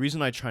 But the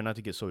reason I try not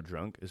to get so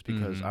drunk is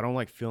because I don't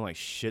like feeling like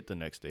shit the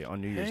next day on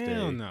New Year's Day.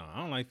 Hell no,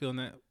 I don't like feeling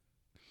that.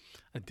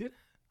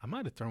 I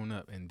might have thrown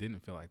up and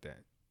didn't feel like that.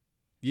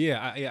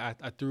 Yeah,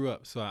 I threw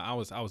up, so I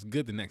was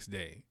good the next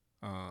day.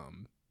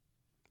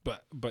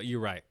 But you're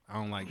right. I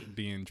don't like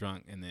being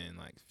drunk and then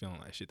like feeling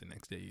like shit the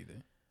next day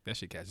either. That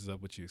shit catches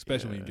up with you,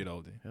 especially when you get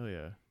older. Hell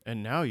yeah.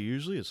 And now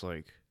usually it's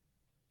like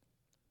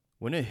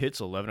when it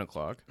hits 11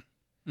 o'clock.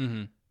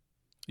 You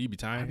be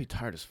tired? I'd be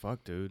tired as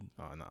fuck, dude.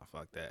 Oh no,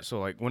 fuck that. So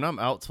like when I'm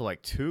out till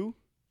like 2,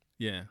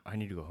 Yeah. I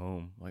need to go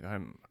home. Like I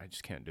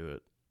just can't do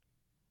it.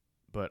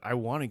 But I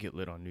want to get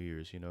lit on New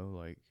Year's,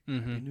 like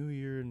Happy New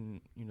Year and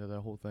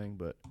that whole thing.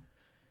 But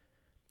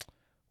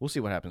we'll see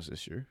what happens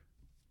this year.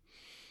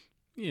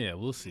 Yeah,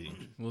 we'll see.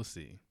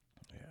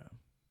 Yeah,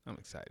 I'm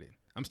excited.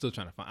 I'm still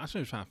trying to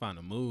find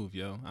a move,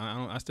 yo.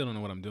 I still don't know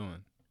what I'm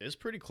doing. it's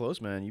pretty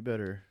close, man. You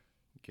better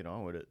get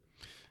on with it.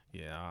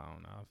 Yeah, I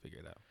don't know. I'll figure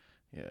it out.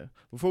 Yeah.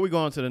 Before we go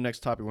on to the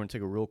next topic, we're going to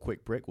take a real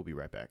quick break. We'll be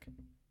right back.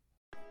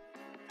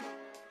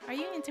 Are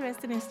you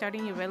interested in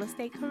starting your real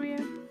estate career?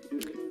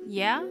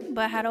 Yeah,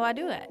 but how do I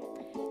do it?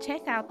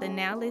 Check out the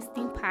Now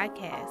Listing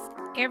podcast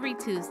every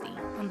Tuesday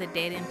on the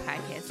Dead End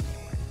Podcast Network.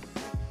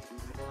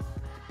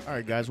 All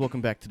right, guys,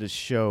 welcome back to the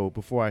show.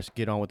 Before I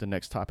get on with the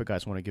next topic, I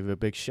just want to give a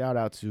big shout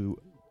out to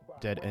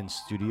Dead End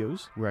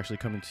Studios. We're actually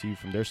coming to you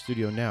from their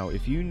studio now.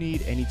 If you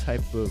need any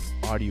type of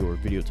audio or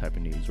video type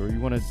of needs, or you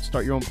want to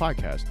start your own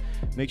podcast,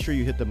 make sure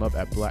you hit them up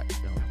at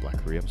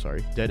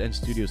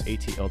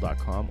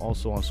deadendstudiosatl.com.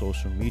 Also on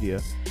social media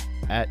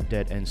at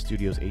Dead End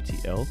Studios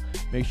ATL.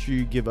 Make sure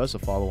you give us a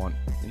follow on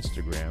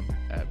Instagram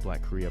at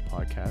Black Korea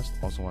Podcast.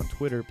 Also on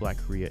Twitter, Black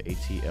Korea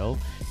ATL.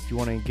 If you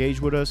want to engage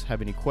with us,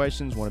 have any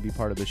questions, want to be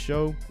part of the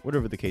show,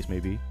 whatever the case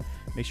may be,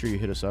 make sure you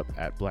hit us up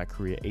at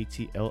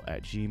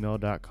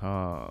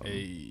blackkoreaatl@gmail.com.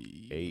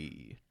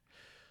 Hey.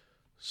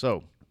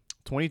 So,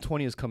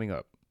 2020 is coming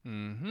up.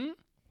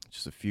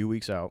 Just a few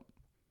weeks out.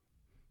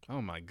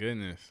 Oh my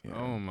goodness. Yeah.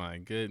 Oh my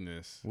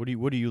goodness. What are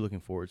you looking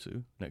forward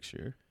to next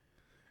year?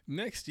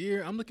 Next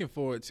year, I'm looking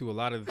forward to a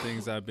lot of the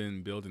things I've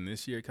been building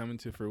this year coming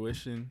to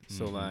fruition.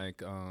 So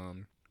like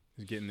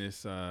getting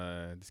this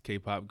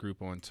K-pop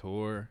group on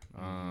tour.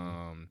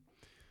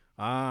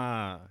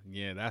 Yeah,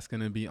 that's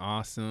gonna be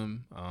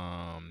awesome.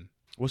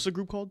 What's the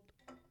group called?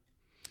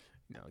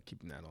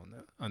 Keeping that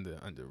under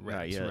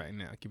wraps right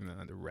now. Keeping that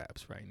under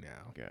wraps right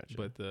now. Gotcha.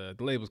 But the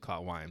label's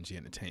called YMG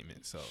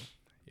Entertainment. So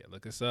yeah,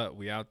 look us up.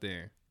 We out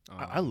there.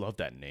 I love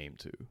that name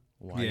too.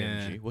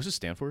 YMG. Yeah. What's it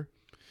stand for?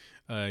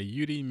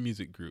 UD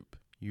Music Group.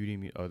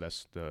 Oh,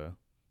 that's the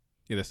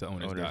that's the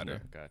owner's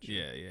daughter. Gotcha.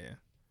 Yeah.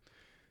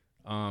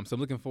 So I'm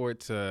looking forward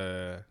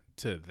to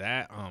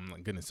that.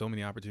 Like getting so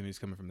many opportunities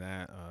coming from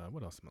that.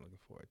 What else am I looking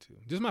forward to?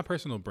 Just my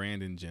personal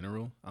brand in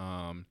general.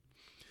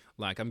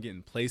 Like I'm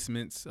getting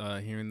placements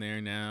here and there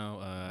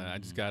now. I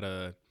just got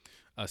a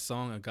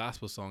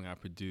gospel song I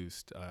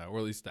produced, or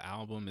at least the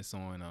album. It's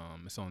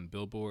on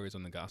Billboard. It's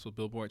on the gospel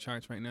Billboard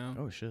charts right now.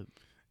 Oh shit.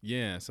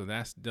 Yeah, so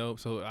that's dope.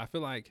 So I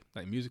feel like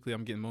musically,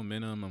 I'm getting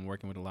momentum. I'm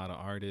working with a lot of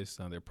artists.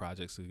 Their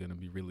projects are gonna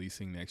be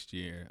releasing next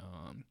year.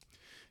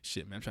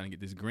 Shit, man, I'm trying to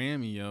get this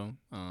Grammy, yo.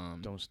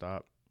 Don't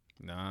stop.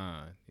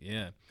 Nah,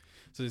 yeah.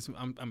 So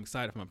I'm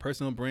excited for my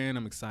personal brand.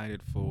 I'm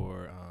excited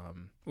for.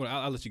 Well,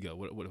 I'll let you go.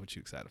 What you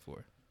excited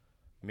for?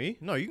 Me?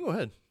 No, you can go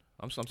ahead.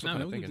 I'm still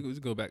kind of thinking. Let's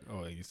go back.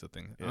 Oh, you still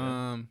thinking?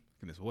 Yeah.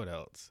 Goodness, what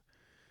else?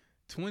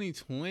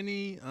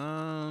 2020.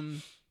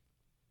 I'm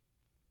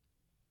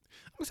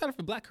excited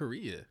for Black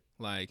Korea,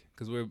 like,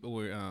 cause we're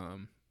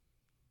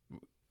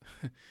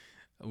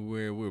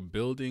we're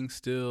building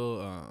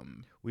still.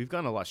 We've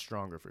gotten a lot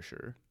stronger for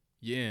sure.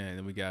 Yeah, and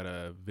then we got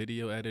a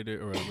video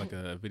editor or like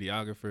a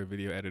videographer,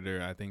 video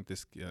editor. I think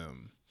this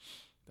can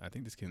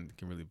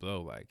really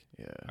blow. Like,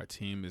 Yeah. our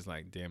team is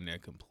like damn near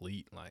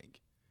complete. Like,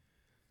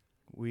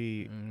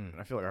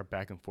 I feel like our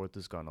back and forth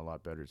has gotten a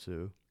lot better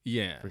too,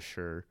 yeah, for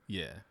sure.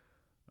 yeah,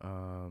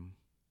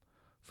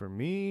 For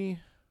me,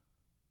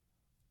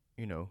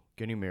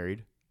 getting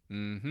married.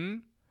 mm-hmm.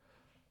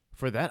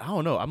 For that, I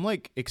don't know. I'm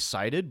like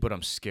excited, but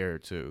I'm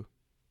scared too.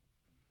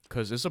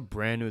 Cause it's a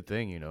brand new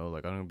thing,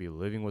 like I'm gonna be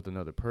living with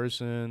another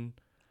person.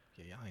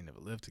 Yeah, y'all ain't never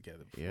lived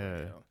together before. Yeah.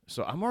 yo.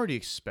 So I'm already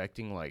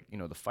expecting like,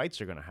 the fights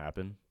are gonna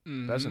happen.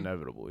 That's Mhm.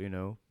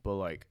 inevitable, But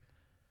like,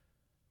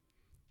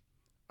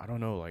 I don't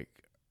know, like,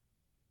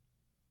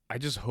 I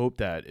just hope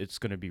that it's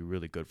gonna be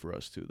really good for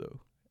us too, though.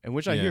 And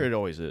which I hear Yeah. it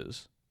always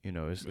is.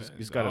 It's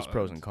It's got its all-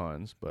 pros and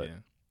cons, but yeah.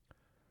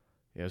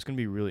 yeah, it's gonna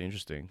be really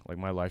interesting. Like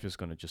my life is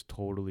gonna just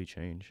totally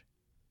change.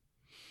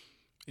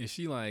 Is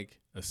she like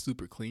a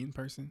super clean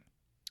person?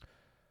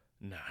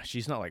 Nah,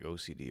 she's not like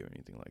OCD or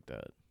anything like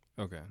that.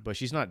 Okay. But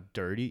she's not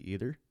dirty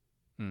either.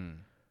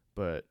 Mm.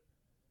 But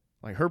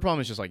like her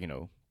problem is just like,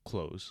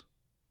 clothes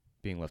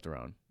being left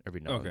around every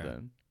now Okay. and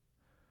then.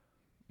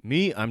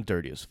 Me, I'm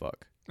dirty as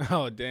fuck.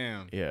 Oh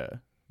damn. Yeah.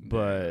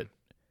 But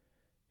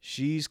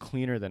she's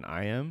cleaner than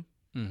I am.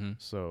 Mm-hmm.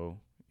 So,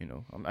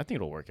 I think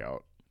it'll work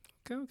out.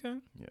 Okay.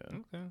 Yeah.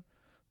 Okay.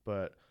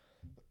 But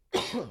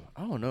I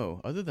don't know.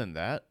 Other than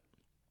that,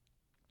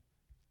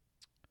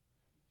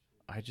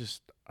 I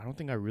don't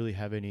think I really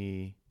have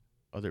any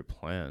other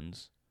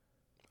plans.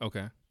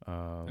 Okay.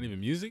 And even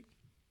music?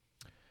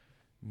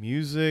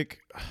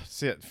 Music,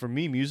 see, for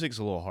me, music's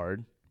a little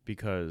hard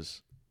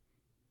because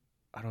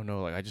I don't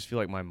know. Like, I just feel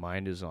like my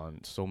mind is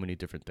on so many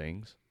different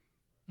things.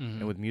 Mm-hmm.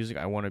 And with music,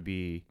 I want to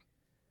be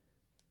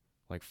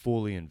like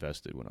fully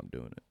invested when I'm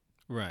doing it,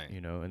 Right.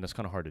 and that's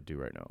kind of hard to do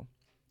right now,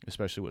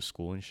 especially with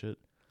school and shit.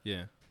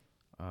 Yeah.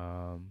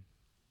 I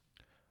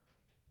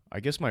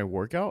guess my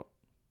workout,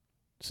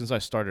 since I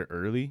started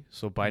early,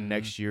 so by Mhm.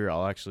 next year,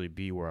 I'll actually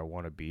be where I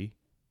want to be.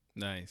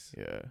 Nice.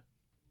 Yeah.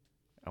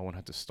 I won't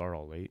have to start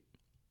all late.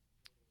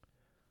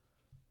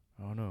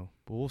 I don't know,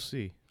 but we'll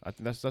see. I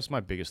think that's my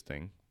biggest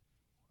thing.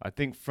 I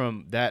think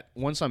from that,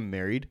 once I'm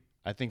married,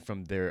 I think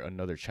from there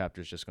another chapter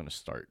is just gonna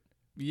start,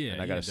 Yeah.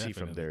 and I gotta yeah, see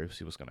from definitely. there,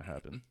 see what's gonna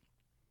happen.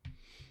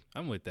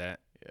 I'm with that.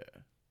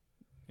 Yeah.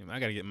 I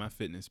gotta get my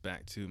fitness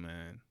back too,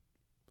 man.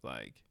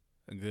 Like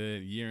a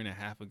good year and a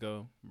half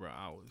ago, bro,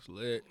 I was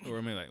lit. Or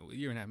I mean, like a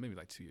year and a half, maybe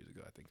like 2 years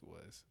ago, I think it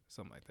was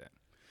something like that.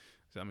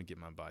 So I'm gonna get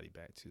my body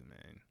back too,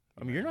 man.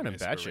 I mean, you're not in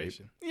bad shape.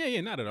 Inspiration.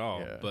 Yeah, not at all.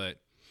 Yeah. But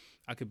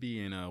I could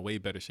be in a way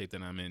better shape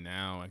than I'm in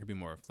now. I could be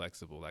more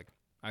flexible. Like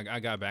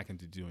I got back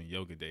into doing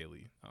yoga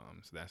daily, so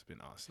that's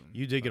been awesome.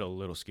 You did get a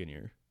little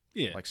skinnier,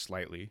 Yeah, like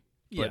slightly,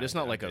 yeah, but it's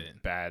not I like a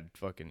did. bad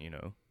fucking,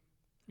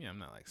 Yeah, I'm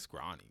not like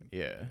scrawny.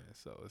 Yeah.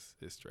 So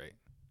it's straight.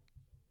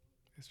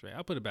 It's straight.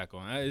 I'll put it back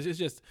on. It's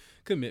just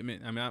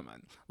commitment. I mean,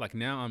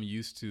 now I'm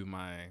used to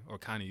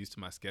kind of used to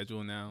my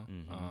schedule now.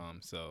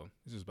 Mhm. So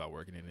it's just about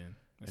working it in.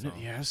 That's And all.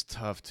 yeah, it's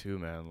tough too,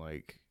 man.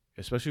 Like,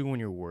 especially when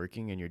you're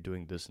working and you're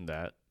doing this and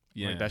that.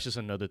 Yeah. Like, that's just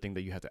another thing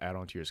that you have to add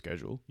onto your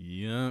schedule.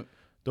 Yep.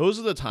 Those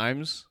are the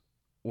times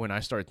when I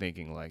start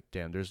thinking, like,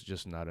 damn, there's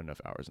just not enough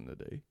hours in the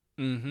day.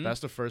 Mm-hmm. That's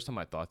the first time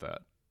I thought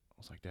that. I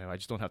was like, damn, I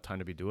just don't have time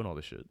to be doing all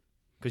this shit.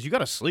 Because you got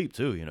to sleep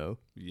too,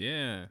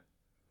 Yeah.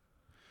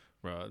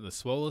 Bro, the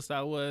swollest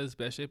I was,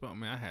 best shape. I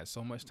mean, I had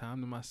so much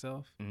time to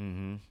myself.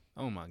 Mm-hmm.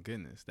 Oh my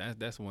goodness,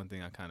 that's one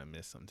thing I kind of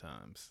miss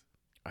sometimes.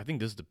 I think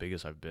this is the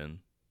biggest I've been,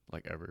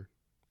 like, ever.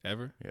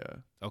 Ever? Yeah.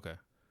 Okay.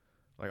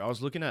 Like, I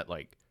was looking at,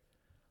 like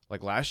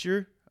last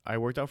year, I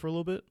worked out for a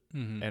little bit,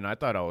 Mm-hmm. and I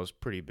thought I was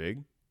pretty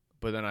big.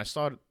 But then I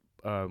saw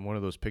one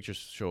of those pictures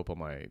show up on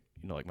my,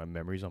 like, my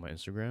memories on my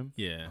Instagram.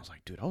 Yeah. I was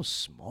like, dude, I was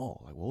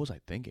small. Like, what was I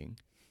thinking?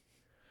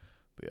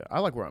 But yeah, I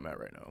like where I'm at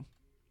right now.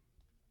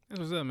 That's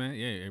what's up, man.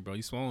 Yeah, bro,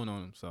 you swollen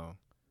on them, so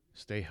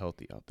Stay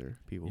healthy out there,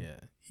 people. yeah.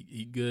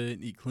 Eat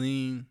good, eat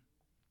clean,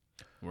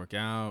 work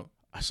out.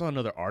 I saw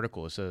another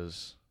article. It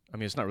says, I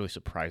mean, it's not really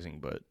surprising,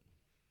 but,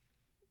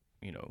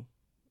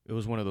 it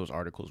was one of those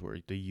articles where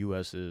the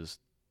U.S. is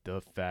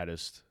the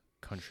fattest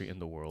country in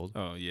the world.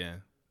 Oh yeah,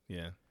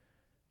 yeah.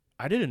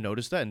 I didn't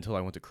notice that until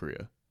I went to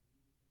Korea.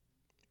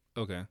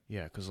 Okay.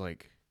 Yeah, because,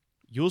 like,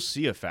 you'll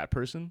see a fat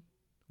person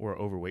or an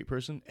overweight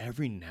person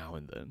every now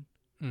and then.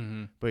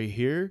 Mm-hmm. But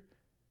here,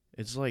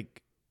 it's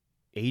like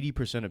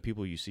 80% of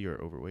people you see are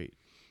overweight.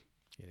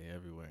 Yeah, they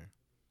everywhere.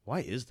 Why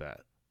is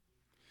that?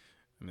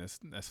 I mean,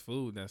 that's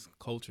food. That's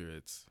culture.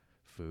 It's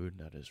Food,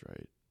 that is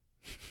right.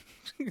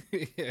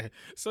 yeah,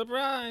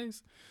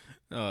 surprise.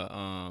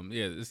 Yeah,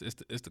 it's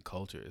the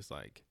culture. It's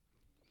like,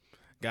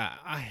 God,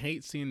 I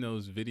hate seeing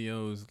those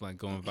videos like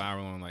going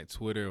viral on like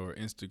Twitter or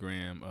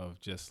Instagram of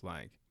just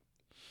like,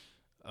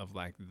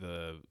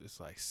 it's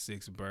like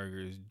 6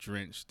 burgers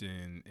drenched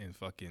in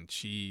fucking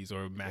cheese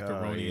or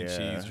macaroni and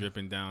cheese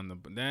dripping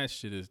down that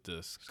shit is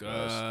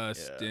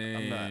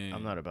disgusting. Yeah,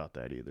 I'm not about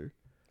that either.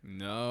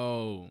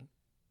 No.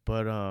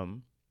 But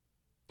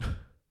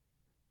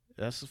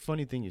that's a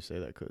funny thing you say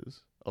that,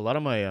 because a lot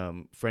of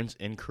my friends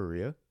in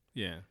Korea,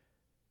 Yeah.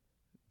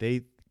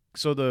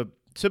 so the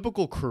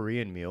typical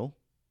Korean meal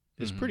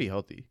is pretty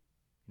healthy.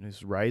 And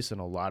it's rice and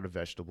a lot of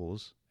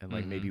vegetables and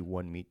like maybe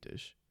one meat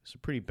dish. It's a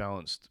pretty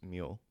balanced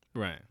meal.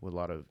 Right. With a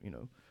lot of,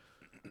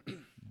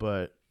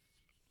 but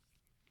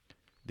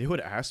they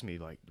would ask me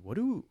like, what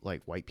do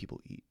like white people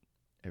eat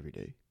every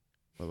day?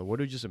 Or what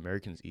do just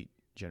Americans eat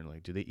generally?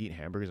 Do they eat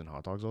hamburgers and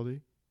hot dogs all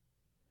day?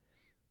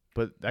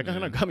 But that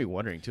kind of got me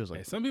wondering too. It's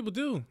like, Hey, some people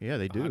do. Yeah,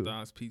 they do. Hot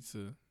dogs,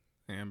 pizza,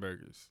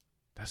 hamburgers.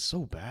 That's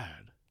so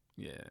bad.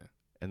 Yeah.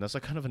 And that's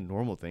like kind of a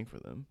normal thing for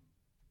them.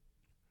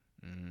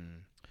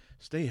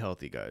 Stay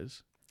healthy,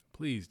 guys.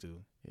 Please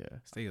do. Yeah.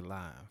 Stay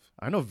alive.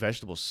 I know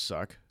vegetables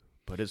suck,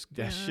 but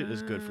that shit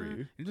is good for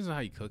you. It depends on how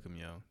you cook them,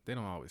 yo. They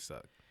don't always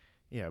suck.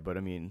 Yeah, but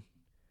I mean,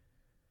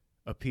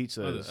 a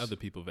pizza Other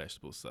people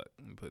vegetables suck.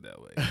 Let me put it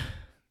that way.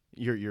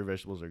 Your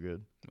vegetables are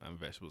good. My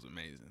vegetables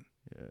amazing.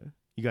 Yeah.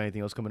 You got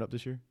anything else coming up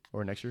this year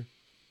or next year?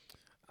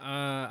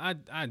 I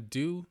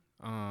do.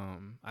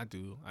 I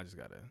do. I just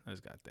gotta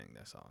think.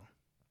 That's all.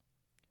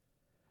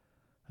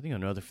 I think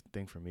another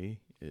thing for me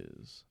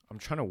is I'm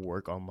trying to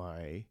work on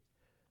my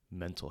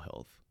mental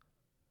health.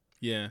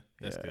 Yeah,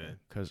 that's good.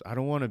 Because I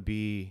don't want to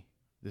be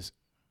this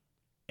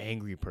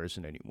angry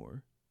person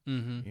anymore.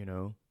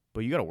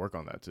 But you got to work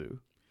on that too.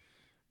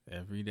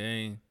 Every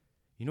day.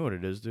 You know what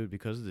it is, dude?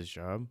 Because of this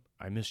job,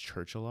 I miss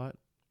church a lot.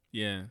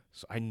 Yeah.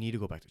 So I need to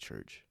go back to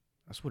church.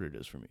 That's what it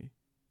is for me.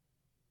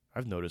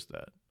 I've noticed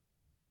that.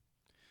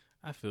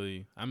 I feel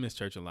you. I miss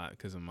church a lot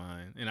because of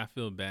mine. And I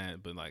feel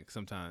bad, but like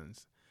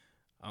sometimes,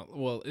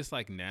 it's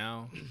like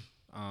now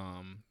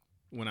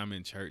when I'm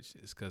in church,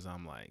 it's because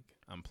I'm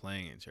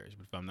playing in church.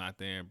 But if I'm not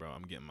there, bro,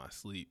 I'm getting my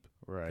sleep.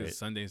 Right. Because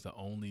Sunday's the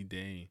only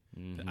day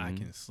that I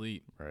can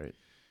sleep. Right.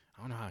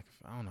 I don't know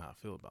how I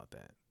feel about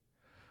that.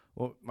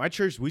 Well, my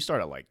church, we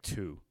start at like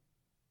 2.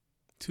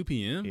 2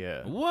 p.m.?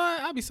 Yeah.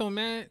 What? I'd be so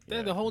mad.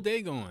 That's the whole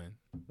day going.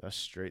 That's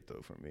straight,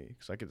 though, for me,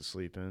 because I get to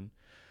sleep in.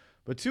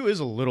 But 2 is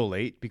a little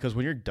late, because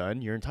when you're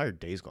done, your entire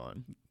day's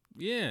gone.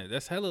 Yeah,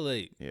 that's hella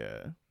late.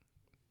 Yeah.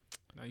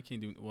 No, you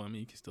can't do, well, I mean,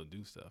 you can still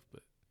do stuff,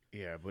 but.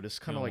 Yeah, but it's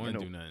kind of like,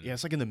 do nothing. Yeah,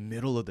 it's like in the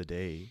middle of the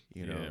day,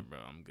 you know? Yeah, bro,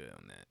 I'm good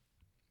on that.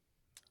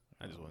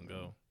 I just want to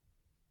go.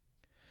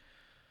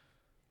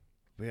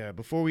 But yeah,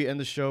 before we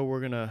end the show, we're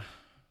going to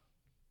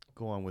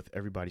go on with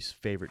everybody's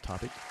favorite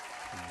topic.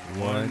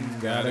 One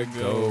gotta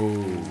go.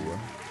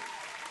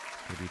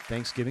 It'll be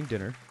Thanksgiving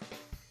dinner,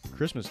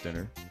 Christmas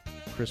dinner,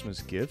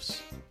 Christmas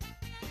gifts,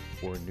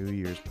 or New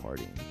Year's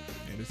partying.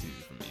 Yeah, this is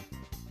easy for me.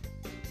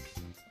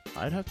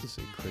 I'd have to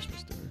say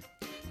Christmas dinner.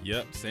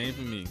 Yep, same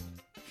for me.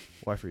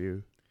 Why for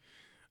you?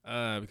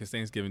 Because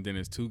Thanksgiving dinner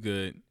is too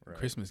good. Right.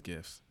 Christmas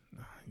gifts,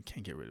 you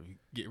can't get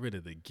rid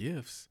of the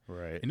gifts.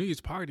 Right. And New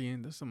Year's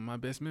partying, those are some of my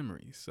best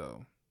memories.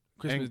 So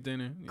Christmas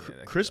dinner,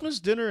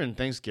 Christmas dinner and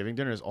Thanksgiving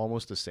dinner is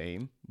almost the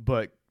same,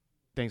 but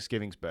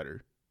Thanksgiving's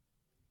better.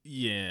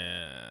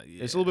 Yeah,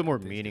 it's a little bit more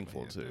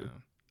meaningful too.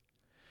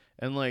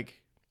 And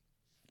like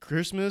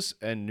Christmas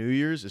and New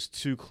Year's is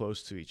too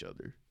close to each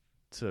other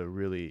to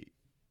really,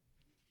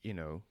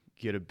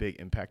 get a big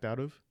impact out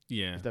of.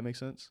 Yeah, if that makes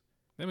sense.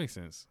 That makes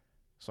sense.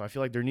 So I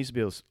feel like there needs to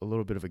be a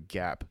little bit of a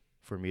gap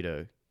for me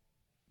to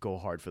go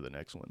hard for the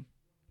next one.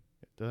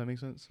 Does that make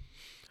sense?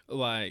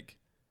 Like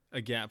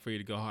a gap for you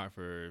to go hard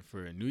for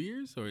New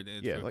Year's or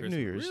yeah, for like Christmas? New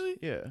Year's. Really?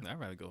 Yeah, I'd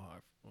rather go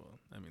hard. Well,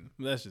 I mean,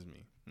 that's just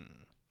me.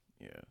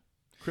 Yeah.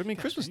 I mean,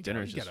 Christmas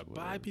dinner is you just gotta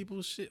buy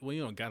people shit. Well,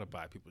 you don't gotta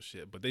buy people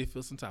shit, but they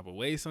feel some type of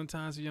way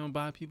sometimes if you don't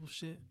buy people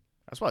shit.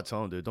 That's why I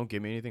tell them, dude, don't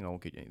give me anything. I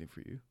won't get you anything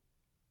for you.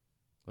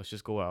 Let's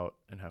just go out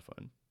and have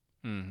fun.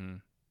 Mm-hmm.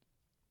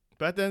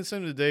 But at the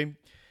end of the day,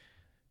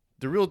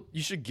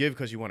 you should give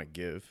because you want to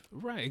give.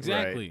 Right,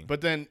 exactly. Right?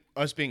 But then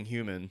us being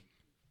human,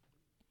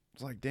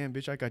 it's like, damn,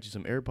 bitch, I got you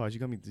some AirPods. You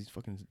got me these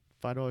fucking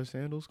 $5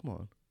 sandals? Come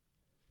on.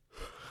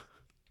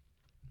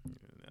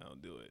 That'll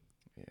do it.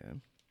 Yeah.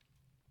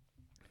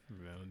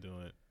 That'll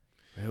do it.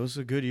 It was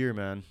a good year,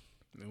 man.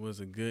 It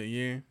was a good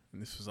year.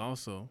 And this was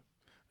also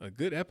a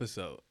good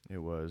episode.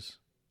 It was.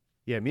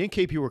 Yeah, me and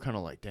KP were kind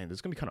of like, damn, this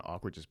is going to be kind of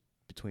awkward just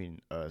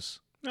between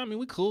us. I mean,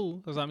 we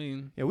cool.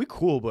 Yeah, we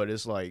cool, but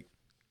it's like,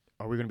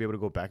 are we going to be able to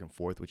go back and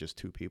forth with just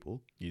 2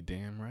 people? You're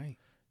damn right.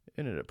 It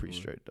ended up pretty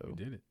straight, though. We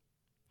did it.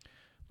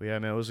 But yeah,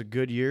 man, it was a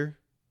good year.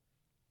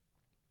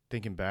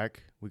 Thinking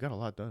back, we got a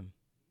lot done.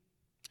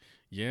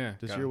 Yeah.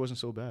 This year wasn't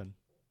so bad.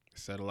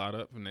 Set a lot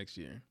up for next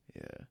year.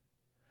 Yeah.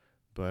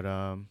 But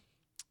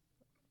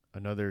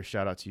another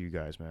shout out to you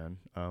guys, man,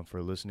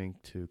 for listening,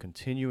 to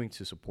continuing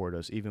to support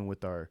us, even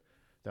with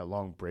that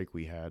long break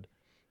we had.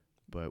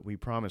 But we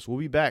promise we'll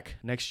be back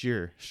next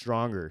year,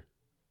 stronger.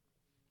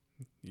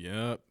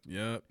 Yep.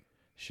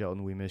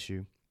 Shelton, we miss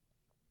you.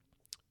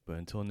 But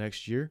until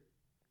next year,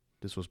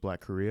 this was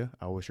Black Korea.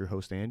 I was your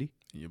host, Andy.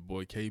 Your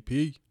boy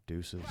KP.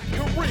 Deuces.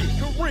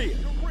 Korea.